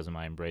the Shadows of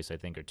My Embrace, I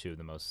think, are two of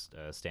the most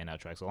standout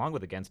tracks, along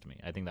with Against Me.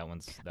 I think that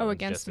one's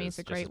Against Me is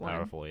a great one.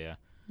 Powerful, yeah.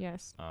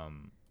 Yes. You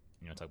want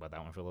to talk about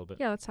that one for a little bit?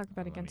 Yeah, let's talk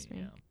about Against Me.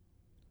 Yeah.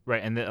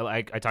 Right, and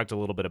I talked a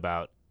little bit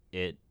about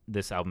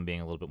this album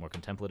being a little bit more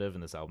contemplative,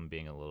 and this album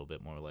being a little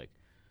bit more like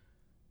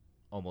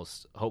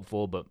almost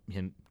hopeful, but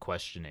him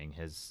questioning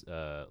his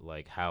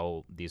like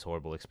how these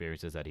horrible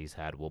experiences that he's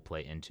had will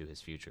play into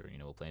his future.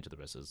 Will play into the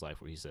rest of his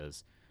life. Where he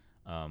says,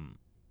 "Out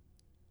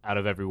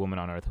of every woman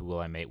on earth, who will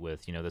I mate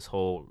with?" This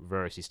whole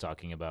verse he's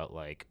talking about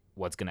like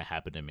what's gonna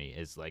happen to me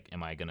is like,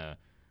 am I gonna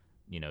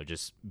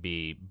just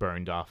be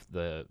burned off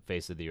the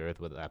face of the earth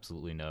with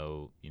absolutely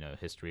no,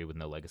 history, with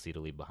no legacy to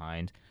leave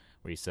behind,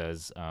 where he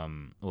says,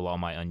 will all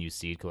my unused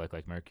seed collect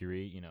like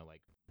mercury,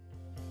 like.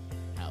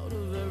 Out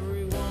of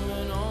every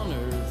woman on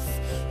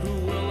earth,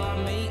 who will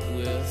I mate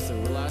with, or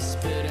will I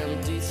spit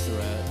empty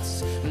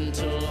threats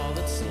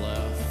what's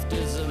left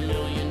is a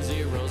million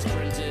zeros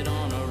printed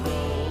on a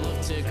roll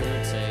of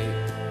ticker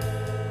tape.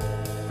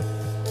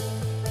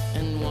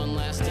 And one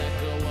last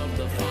echo of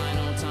the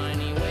final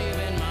tiny wave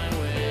in my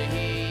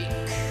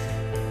wake.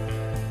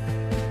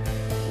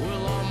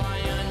 Will all my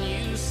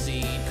unused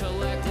seed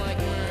collect like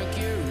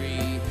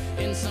mercury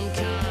in some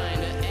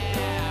kind of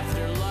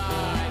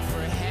afterlife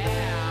or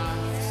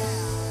halves?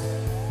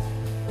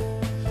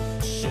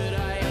 Should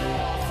I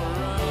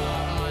offer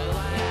up my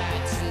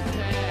lats and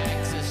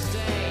pecs,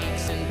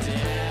 estates and death?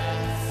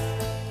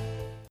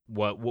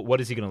 What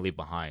is he going to leave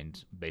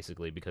behind,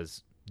 basically,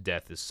 because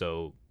death is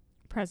so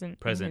present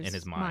in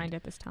his mind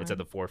at this time. It's at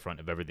the forefront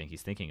of everything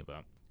he's thinking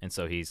about. And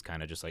so he's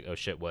kind of just like, oh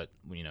shit, what,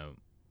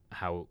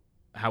 how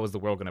is the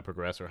world going to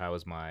progress, or how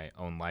is my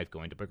own life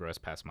going to progress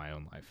past my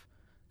own life,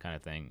 kind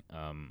of thing,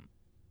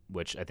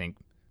 which I think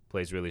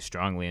plays really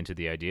strongly into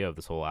the idea of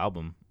this whole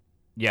album.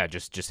 Yeah,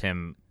 just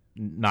him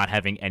not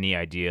having any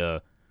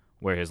idea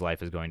where his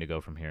life is going to go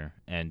from here,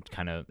 and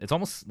kind of, it's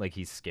almost like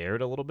he's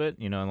scared a little bit,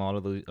 in a lot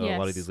of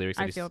these lyrics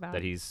I feel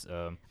that he's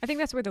I think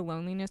that's where the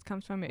loneliness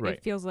comes from. Right.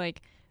 It feels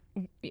like,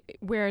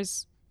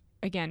 whereas,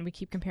 again, we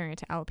keep comparing it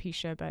to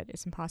alopecia, but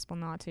it's impossible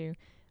not to.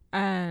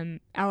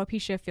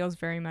 Alopecia feels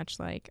very much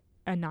like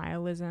a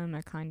nihilism,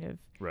 a kind of...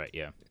 Right,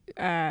 yeah.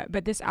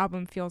 But this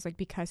album feels like,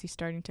 because he's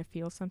starting to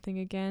feel something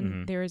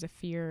again, there is a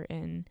fear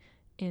in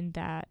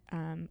that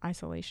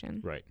isolation.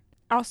 Right.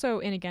 Also,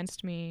 in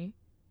Against Me,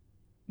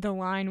 the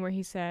line where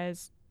he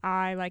says,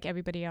 I, like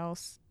everybody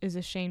else, is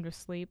ashamed of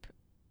sleep.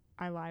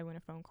 I lie when a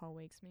phone call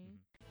wakes me.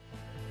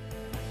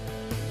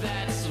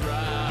 That's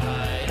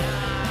right,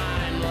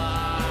 I'm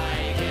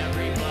like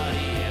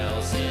everybody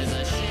else is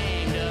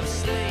ashamed of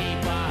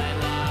sleep. I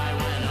lie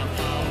when a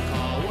phone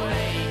call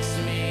wakes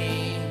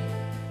me.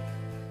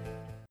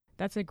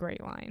 That's a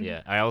great line.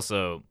 Yeah, I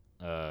also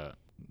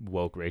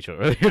woke Rachel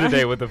earlier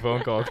today with a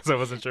phone call because I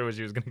wasn't sure when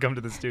she was going to come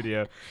to the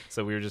studio.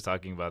 So we were just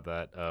talking about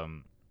that,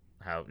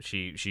 how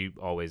she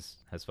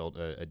always has felt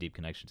a deep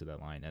connection to that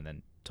line, and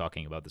then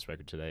talking about this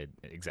record today,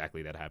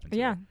 exactly that happened to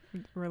Yeah,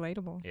 me.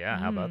 relatable. Yeah,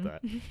 how about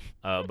that?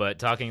 But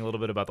talking a little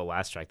bit about the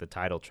last track, the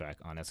title track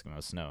on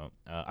Eskimo Snow,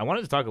 I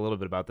wanted to talk a little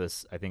bit about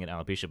this, I think, in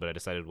Alopecia, but I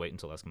decided to wait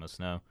until Eskimo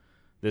Snow.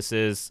 This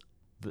is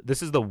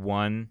the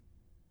one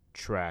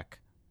track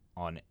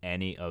on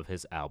any of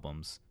his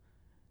albums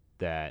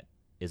that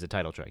is a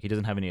title track. He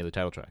doesn't have any other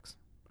title tracks.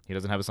 He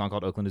doesn't have a song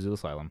called Oakland Azul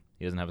Asylum.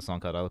 He doesn't have a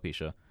song called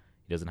Alopecia.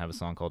 He doesn't have a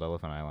song called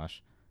Elephant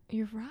Eyelash.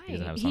 You're right. He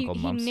doesn't have a song called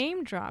Mumps. He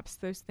name drops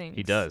those things.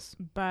 He does.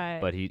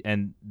 But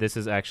and this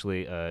is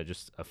actually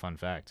just a fun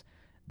fact,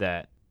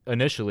 that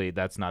initially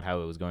that's not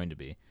how it was going to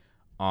be.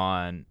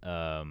 On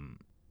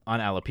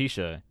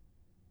Alopecia,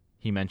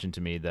 he mentioned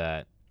to me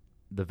that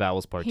the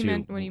vowels part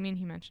 2. What do you mean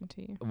he mentioned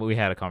to you? We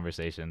had a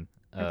conversation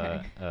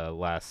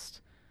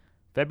last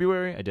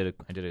February. I did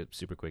a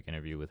super quick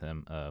interview with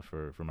him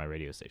for my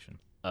radio station,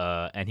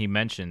 and he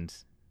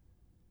mentioned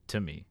to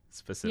me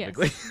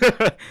specifically.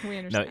 Yes. We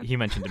understand. No, he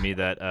mentioned to me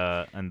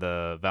that in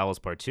the vowels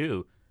part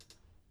 2,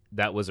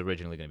 that was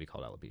originally going to be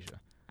called Alopecia.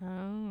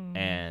 Oh.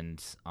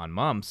 And on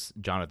Mumps,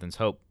 Jonathan's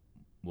Hope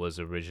was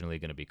originally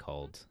going to be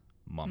called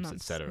Mumps,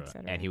 etc.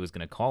 And he was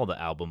going to call the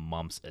album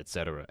Mumps,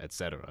 etc.,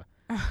 etc.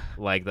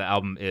 Like the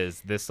album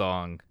is this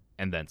song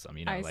and then some,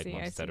 Mumps,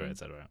 etc.,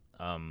 etc.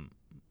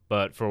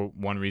 But for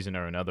one reason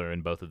or another,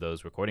 in both of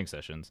those recording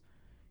sessions,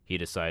 he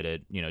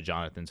decided,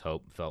 Jonathan's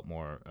Hope felt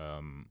more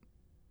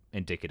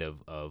indicative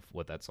of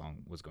what that song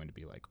was going to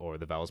be like, or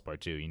the vowels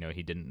part 2.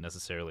 He didn't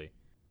necessarily,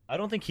 I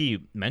don't think he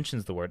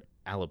mentions the word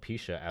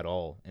alopecia at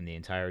all in the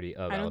entirety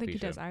of Alopecia. I don't think he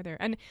does either.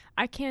 And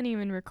I can't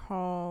even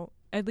recall,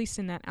 at least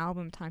in that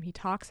album time, he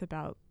talks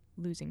about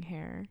losing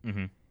hair.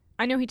 Mm-hmm.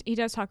 I know he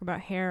does talk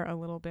about hair a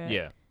little bit.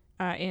 Yeah.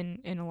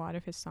 In a lot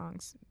of his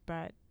songs,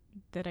 but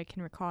that I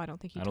can recall, I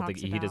don't think he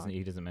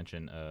doesn't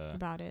mention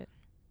about it.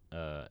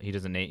 He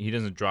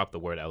doesn't drop the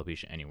word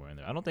alopecia anywhere in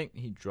there. I don't think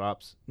he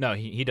drops. No,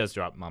 he does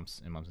drop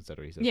Mumps and Mumps,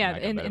 etc. He says, yeah,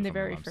 in the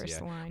very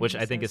first line, which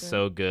I think is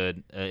so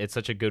good. It's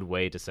such a good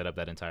way to set up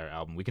that entire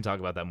album. We can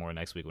talk about that more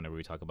next week whenever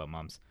we talk about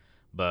Mumps.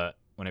 But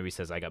whenever he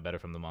says, "I got better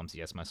from the Mumps,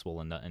 yes, my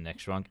swollen nut and neck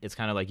shrunk," it's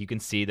kind of like you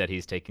can see that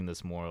he's taking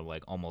this more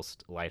like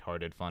almost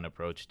lighthearted, fun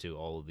approach to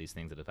all of these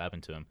things that have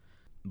happened to him.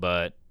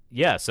 But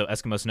yeah, so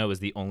Eskimo Snow is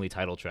the only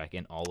title track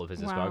in all of his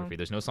discography.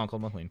 There's no song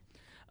called Moheleen.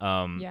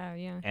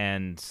 Yeah.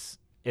 And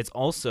it's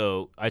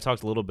also, I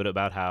talked a little bit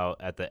about how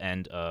at the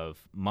end of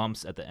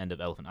Mumps, at the end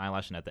of Elephant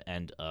Eyelash, and at the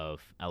end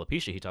of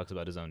Alopecia, he talks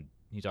about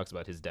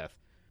his death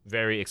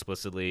very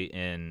explicitly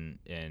in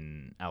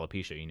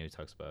Alopecia. He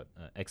talks about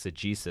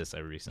exegesis. I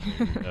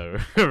recently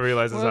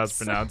realized is how it's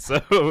pronounced,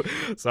 so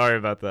sorry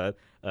about that.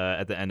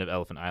 At the end of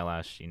Elephant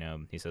Eyelash,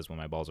 he says, when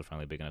my balls are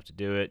finally big enough to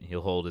do it,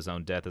 he'll hold his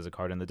own death as a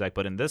card in the deck.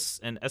 But in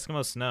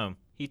Eskimo Snow,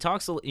 he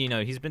talks,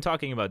 he's been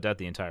talking about death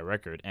the entire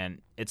record,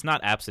 and it's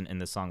not absent in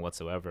this song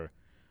whatsoever.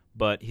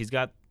 But he's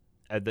got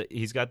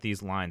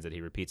these lines that he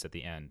repeats at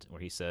the end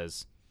where he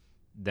says,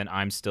 "Then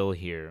I'm still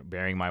here,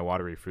 bearing my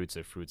watery fruits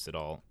if fruits at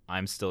all.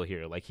 I'm still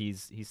here." Like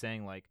he's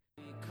saying like,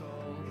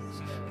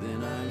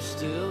 "Then I'm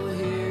still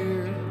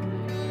here,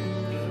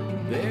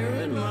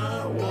 bearing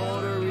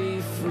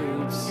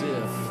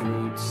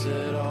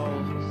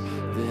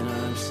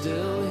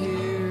still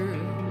here,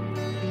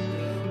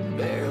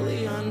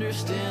 barely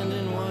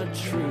understanding what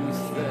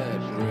truth that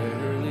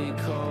rarely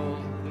calls.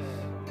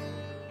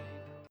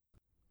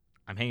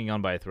 I'm hanging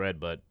on by a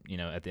thread, but you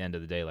know, at the end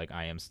of the day, like,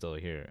 I am still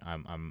here.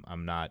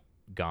 I'm not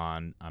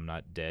gone. I'm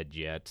not dead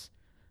yet.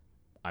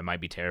 I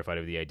might be terrified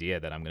of the idea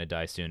that I'm going to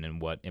die soon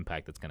and what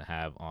impact that's going to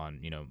have on,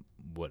 you know,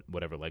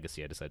 whatever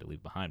legacy I decide to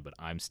leave behind. But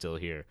I'm still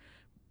here,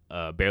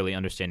 barely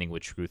understanding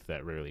what truth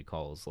that rarely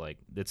calls. Like,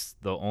 it's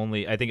the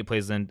only. I think it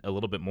plays in a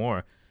little bit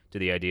more to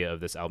the idea of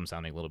this album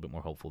sounding a little bit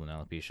more hopeful than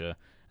Alopecia.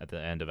 At the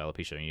end of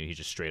Alopecia, you know, he's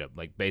just straight up,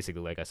 like,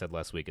 basically, like I said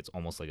last week, it's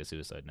almost like a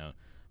suicide note.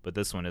 But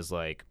this one is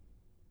like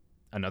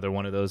another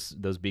one of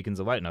those beacons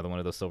of light, another one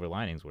of those silver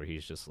linings where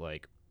he's just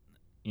like,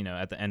 you know,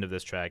 at the end of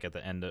this track, at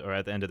the end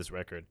of this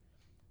record,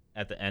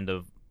 at the end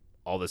of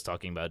all this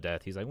talking about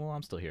death, he's like, well,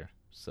 I'm still here.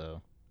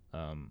 So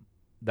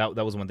that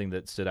was one thing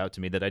that stood out to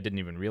me that I didn't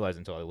even realize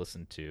until I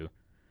listened to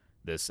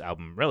this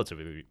album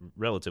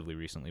relatively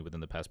recently, within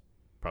the past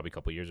probably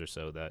couple years or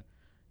so, that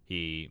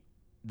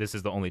this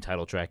is the only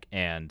title track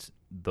and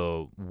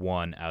the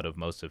one out of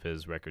most of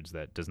his records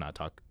that does not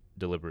talk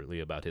deliberately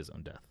about his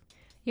own death.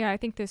 Yeah, I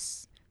think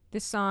this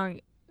song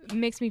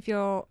makes me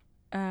feel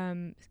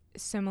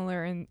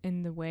similar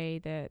in the way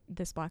that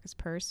This Blackest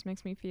Purse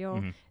makes me feel.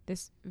 Mm-hmm.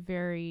 This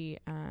very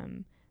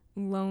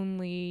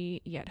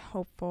lonely yet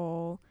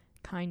hopeful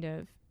kind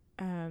of,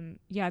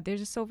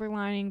 there's a silver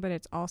lining, but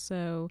it's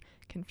also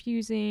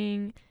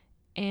confusing.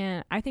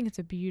 And I think it's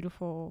a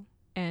beautiful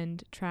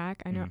end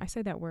track. I know I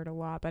say that word a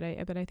lot, but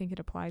I think it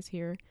applies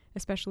here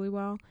especially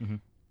well.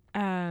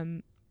 Mm-hmm.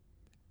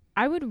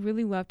 I would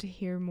really love to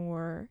hear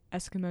more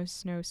Eskimo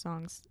Snow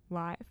songs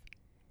live.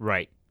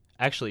 Right.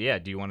 Actually, yeah.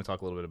 Do you want to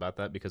talk a little bit about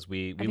that? Because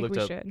we looked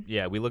up. Should.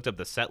 Yeah, we looked up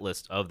the set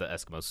list of the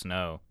Eskimo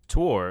Snow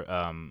tour.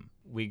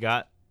 We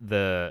got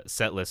the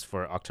set list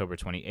for October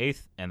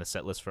 28th and the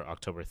set list for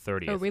October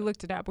 30th. Oh, we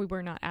looked it up. We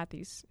were not at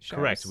these shows.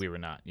 Correct. We were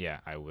not.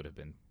 Yeah, I would have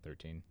been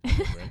 13.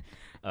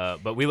 Right?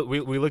 But we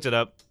looked it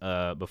up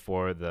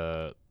before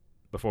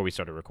we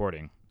started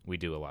recording. We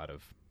do a lot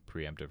of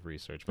preemptive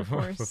research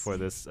before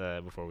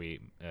we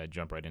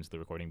jump right into the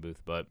recording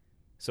booth. But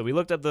so we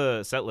looked up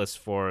the set list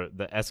for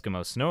the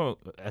Eskimo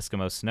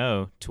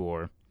Snow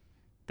tour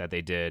that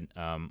they did.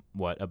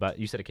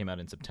 You said it came out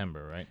in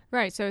September, right?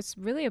 Right. So it's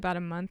really about a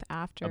month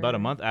after. About a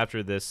month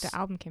after this the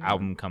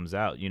album comes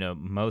out. You know,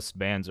 most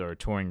bands are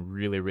touring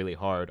really, really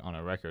hard on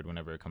a record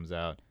whenever it comes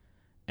out,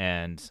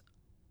 and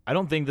I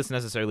don't think this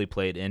necessarily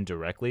played in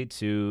directly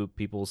to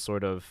people's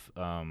sort of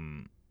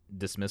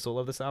dismissal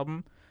of this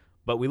album.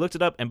 But we looked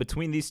it up, and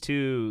between these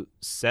two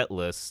set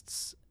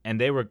lists,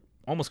 and they were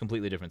almost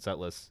completely different set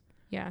lists.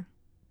 Yeah.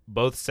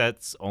 Both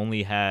sets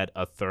only had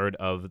a third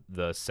of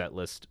the set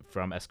list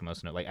from Eskimo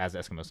Snow, like as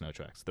Eskimo Snow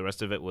tracks. The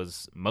rest of it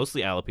was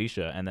mostly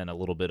Alopecia and then a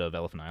little bit of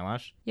Elephant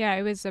Eyelash. Yeah,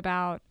 it was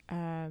about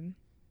 5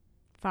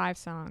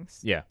 songs.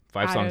 Yeah,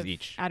 5 songs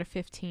each. Out of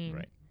 15.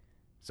 Right.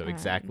 So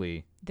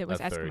exactly that was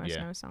a third, Eskimo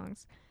Snow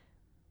songs,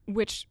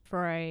 which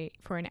for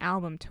an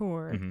album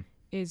tour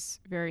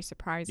is very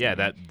surprising.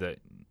 Yeah,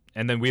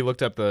 and then we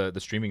looked up the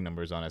streaming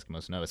numbers on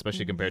Eskimo Snow,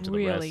 especially compared to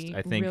the rest.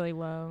 I think really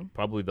low.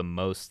 Probably the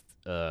most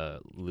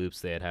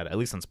loops they had, at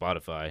least on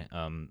Spotify,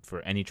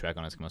 for any track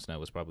on Eskimo Snow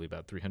was probably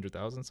about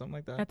 300,000, something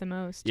like that. At the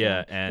most.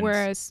 Yeah. And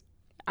whereas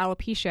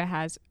Alopecia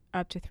has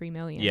up to 3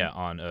 million. Yeah,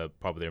 on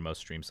probably their most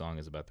streamed song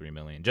is about 3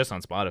 million. Just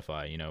on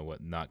Spotify, you know,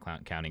 not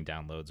counting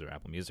downloads or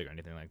Apple Music or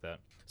anything like that.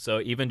 So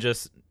even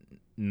just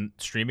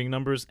streaming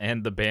numbers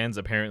and the band's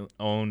apparent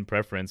own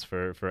preference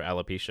for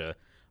Alopecia,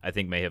 I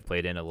think may have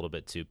played in a little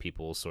bit to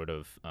people sort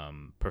of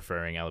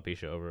preferring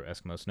Alopecia over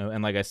Eskimo Snow.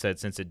 And like I said,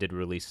 since it did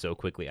release so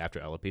quickly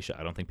after Alopecia,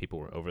 I don't think people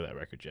were over that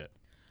record yet.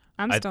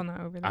 I'm still not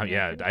over that record.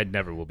 Yeah, I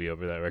never will be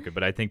over that record.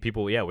 But I think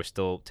people, we're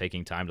still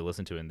taking time to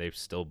listen to it, and they've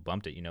still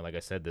bumped it. You know, like I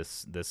said,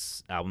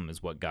 this album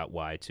is what got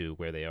Y to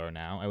where they are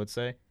now, I would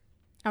say.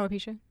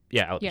 Alopecia?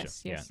 Yeah,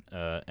 Alopecia. Yes.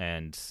 Yeah.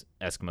 And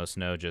Eskimo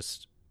Snow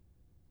just,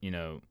 you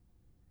know...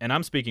 And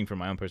I'm speaking from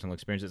my own personal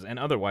experiences and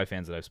other Y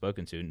fans that I've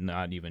spoken to,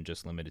 not even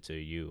just limited to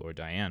you or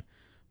Diane,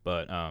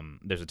 but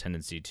there's a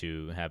tendency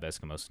to have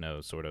Eskimo Snow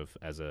sort of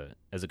as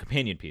a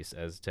companion piece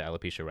as to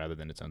Alopecia rather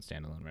than its own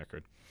standalone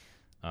record.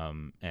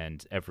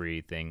 And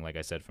everything, like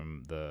I said,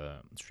 from the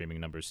streaming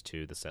numbers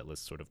to the set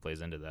list sort of plays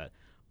into that.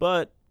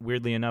 But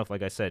weirdly enough,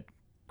 like I said,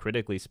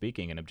 critically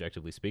speaking and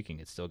objectively speaking,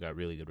 it's still got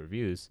really good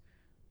reviews,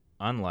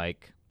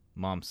 unlike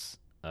Mumps,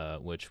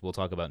 which we'll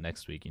talk about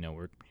next week. You know,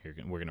 we're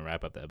going to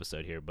wrap up the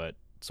episode here, but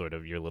sort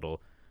of your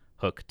little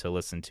hook to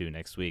listen to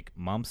next week.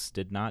 Mumps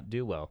did not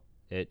do well.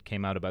 It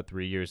came out about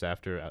 3 years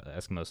after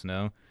Eskimo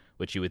Snow,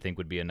 which you would think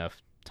would be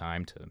enough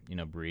time to, you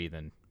know, breathe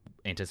and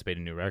anticipate a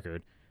new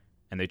record.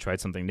 And they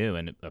tried something new,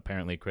 and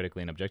apparently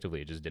critically and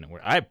objectively it just didn't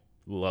work. I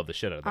love the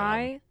shit out of that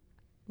album.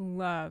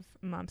 Love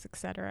Mumps,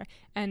 etc.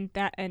 And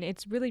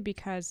it's really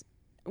because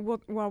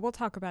we'll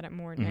talk about it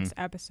more next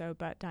episode,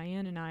 but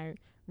Diane and I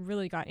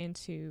really got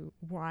into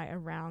why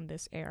around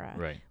this era,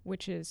 right,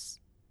 which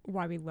is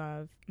why we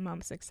love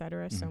Mumps,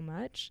 etc. so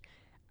much.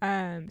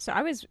 So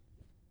I was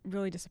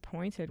really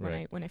disappointed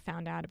when I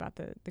found out about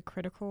the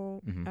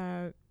critical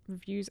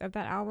reviews of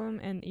that album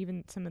and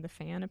even some of the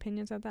fan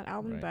opinions of that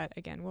album. Right. But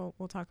again,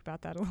 we'll talk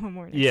about that a little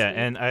more next Yeah, week.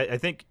 and I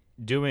think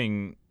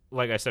doing,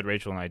 like I said,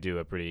 Rachel and I do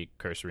a pretty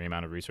cursory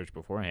amount of research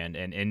beforehand,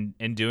 and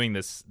in doing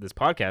this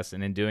podcast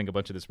and in doing a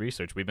bunch of this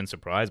research, we've been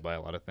surprised by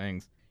a lot of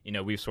things. You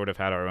know, we've sort of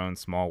had our own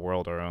small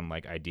world, our own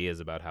like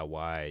ideas about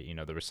why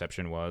the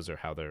reception was, or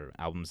how their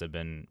albums have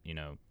been,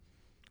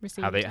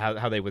 Received.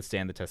 how they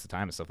withstand the test of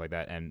time and stuff like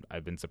that. And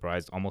I've been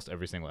surprised almost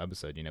every single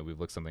episode. We've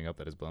looked something up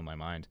that has blown my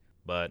mind.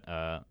 But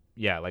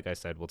yeah, like I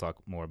said, we'll talk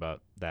more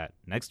about that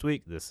next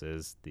week. This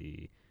is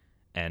the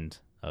end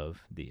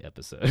of the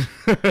episode.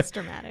 It's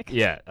dramatic.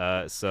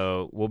 Yeah.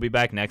 So we'll be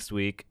back next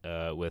week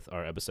with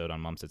our episode on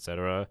Mumps,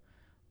 etc.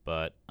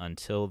 But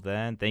until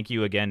then, thank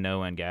you again,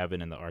 Noah and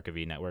Gavin and the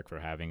Archive Network for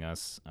having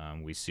us.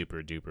 We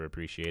super duper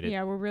appreciate it.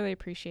 Yeah, we're really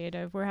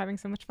appreciative. We're having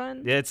so much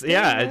fun. This is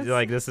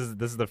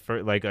the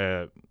first,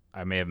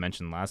 I may have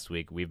mentioned last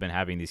week, we've been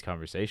having these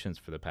conversations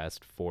for the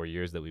past 4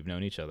 years that we've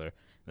known each other.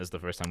 This is the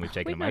first time we've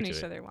taken a mic to it.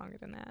 We've known each other longer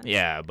than that.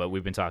 Yeah, but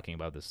we've been talking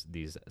about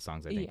these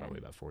songs, I think, probably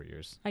about 4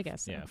 years. I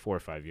guess so. Yeah, 4 or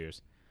 5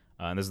 years.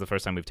 And this is the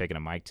first time we've taken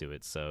a mic to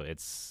it, so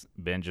it's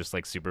been just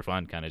like super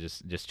fun, kind of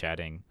just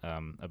chatting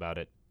about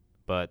it.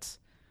 But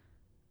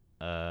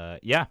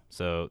yeah,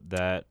 so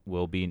that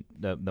will be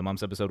the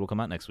Mumps episode will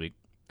come out next week.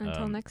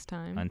 Until next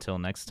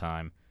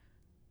time.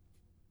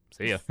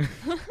 See ya.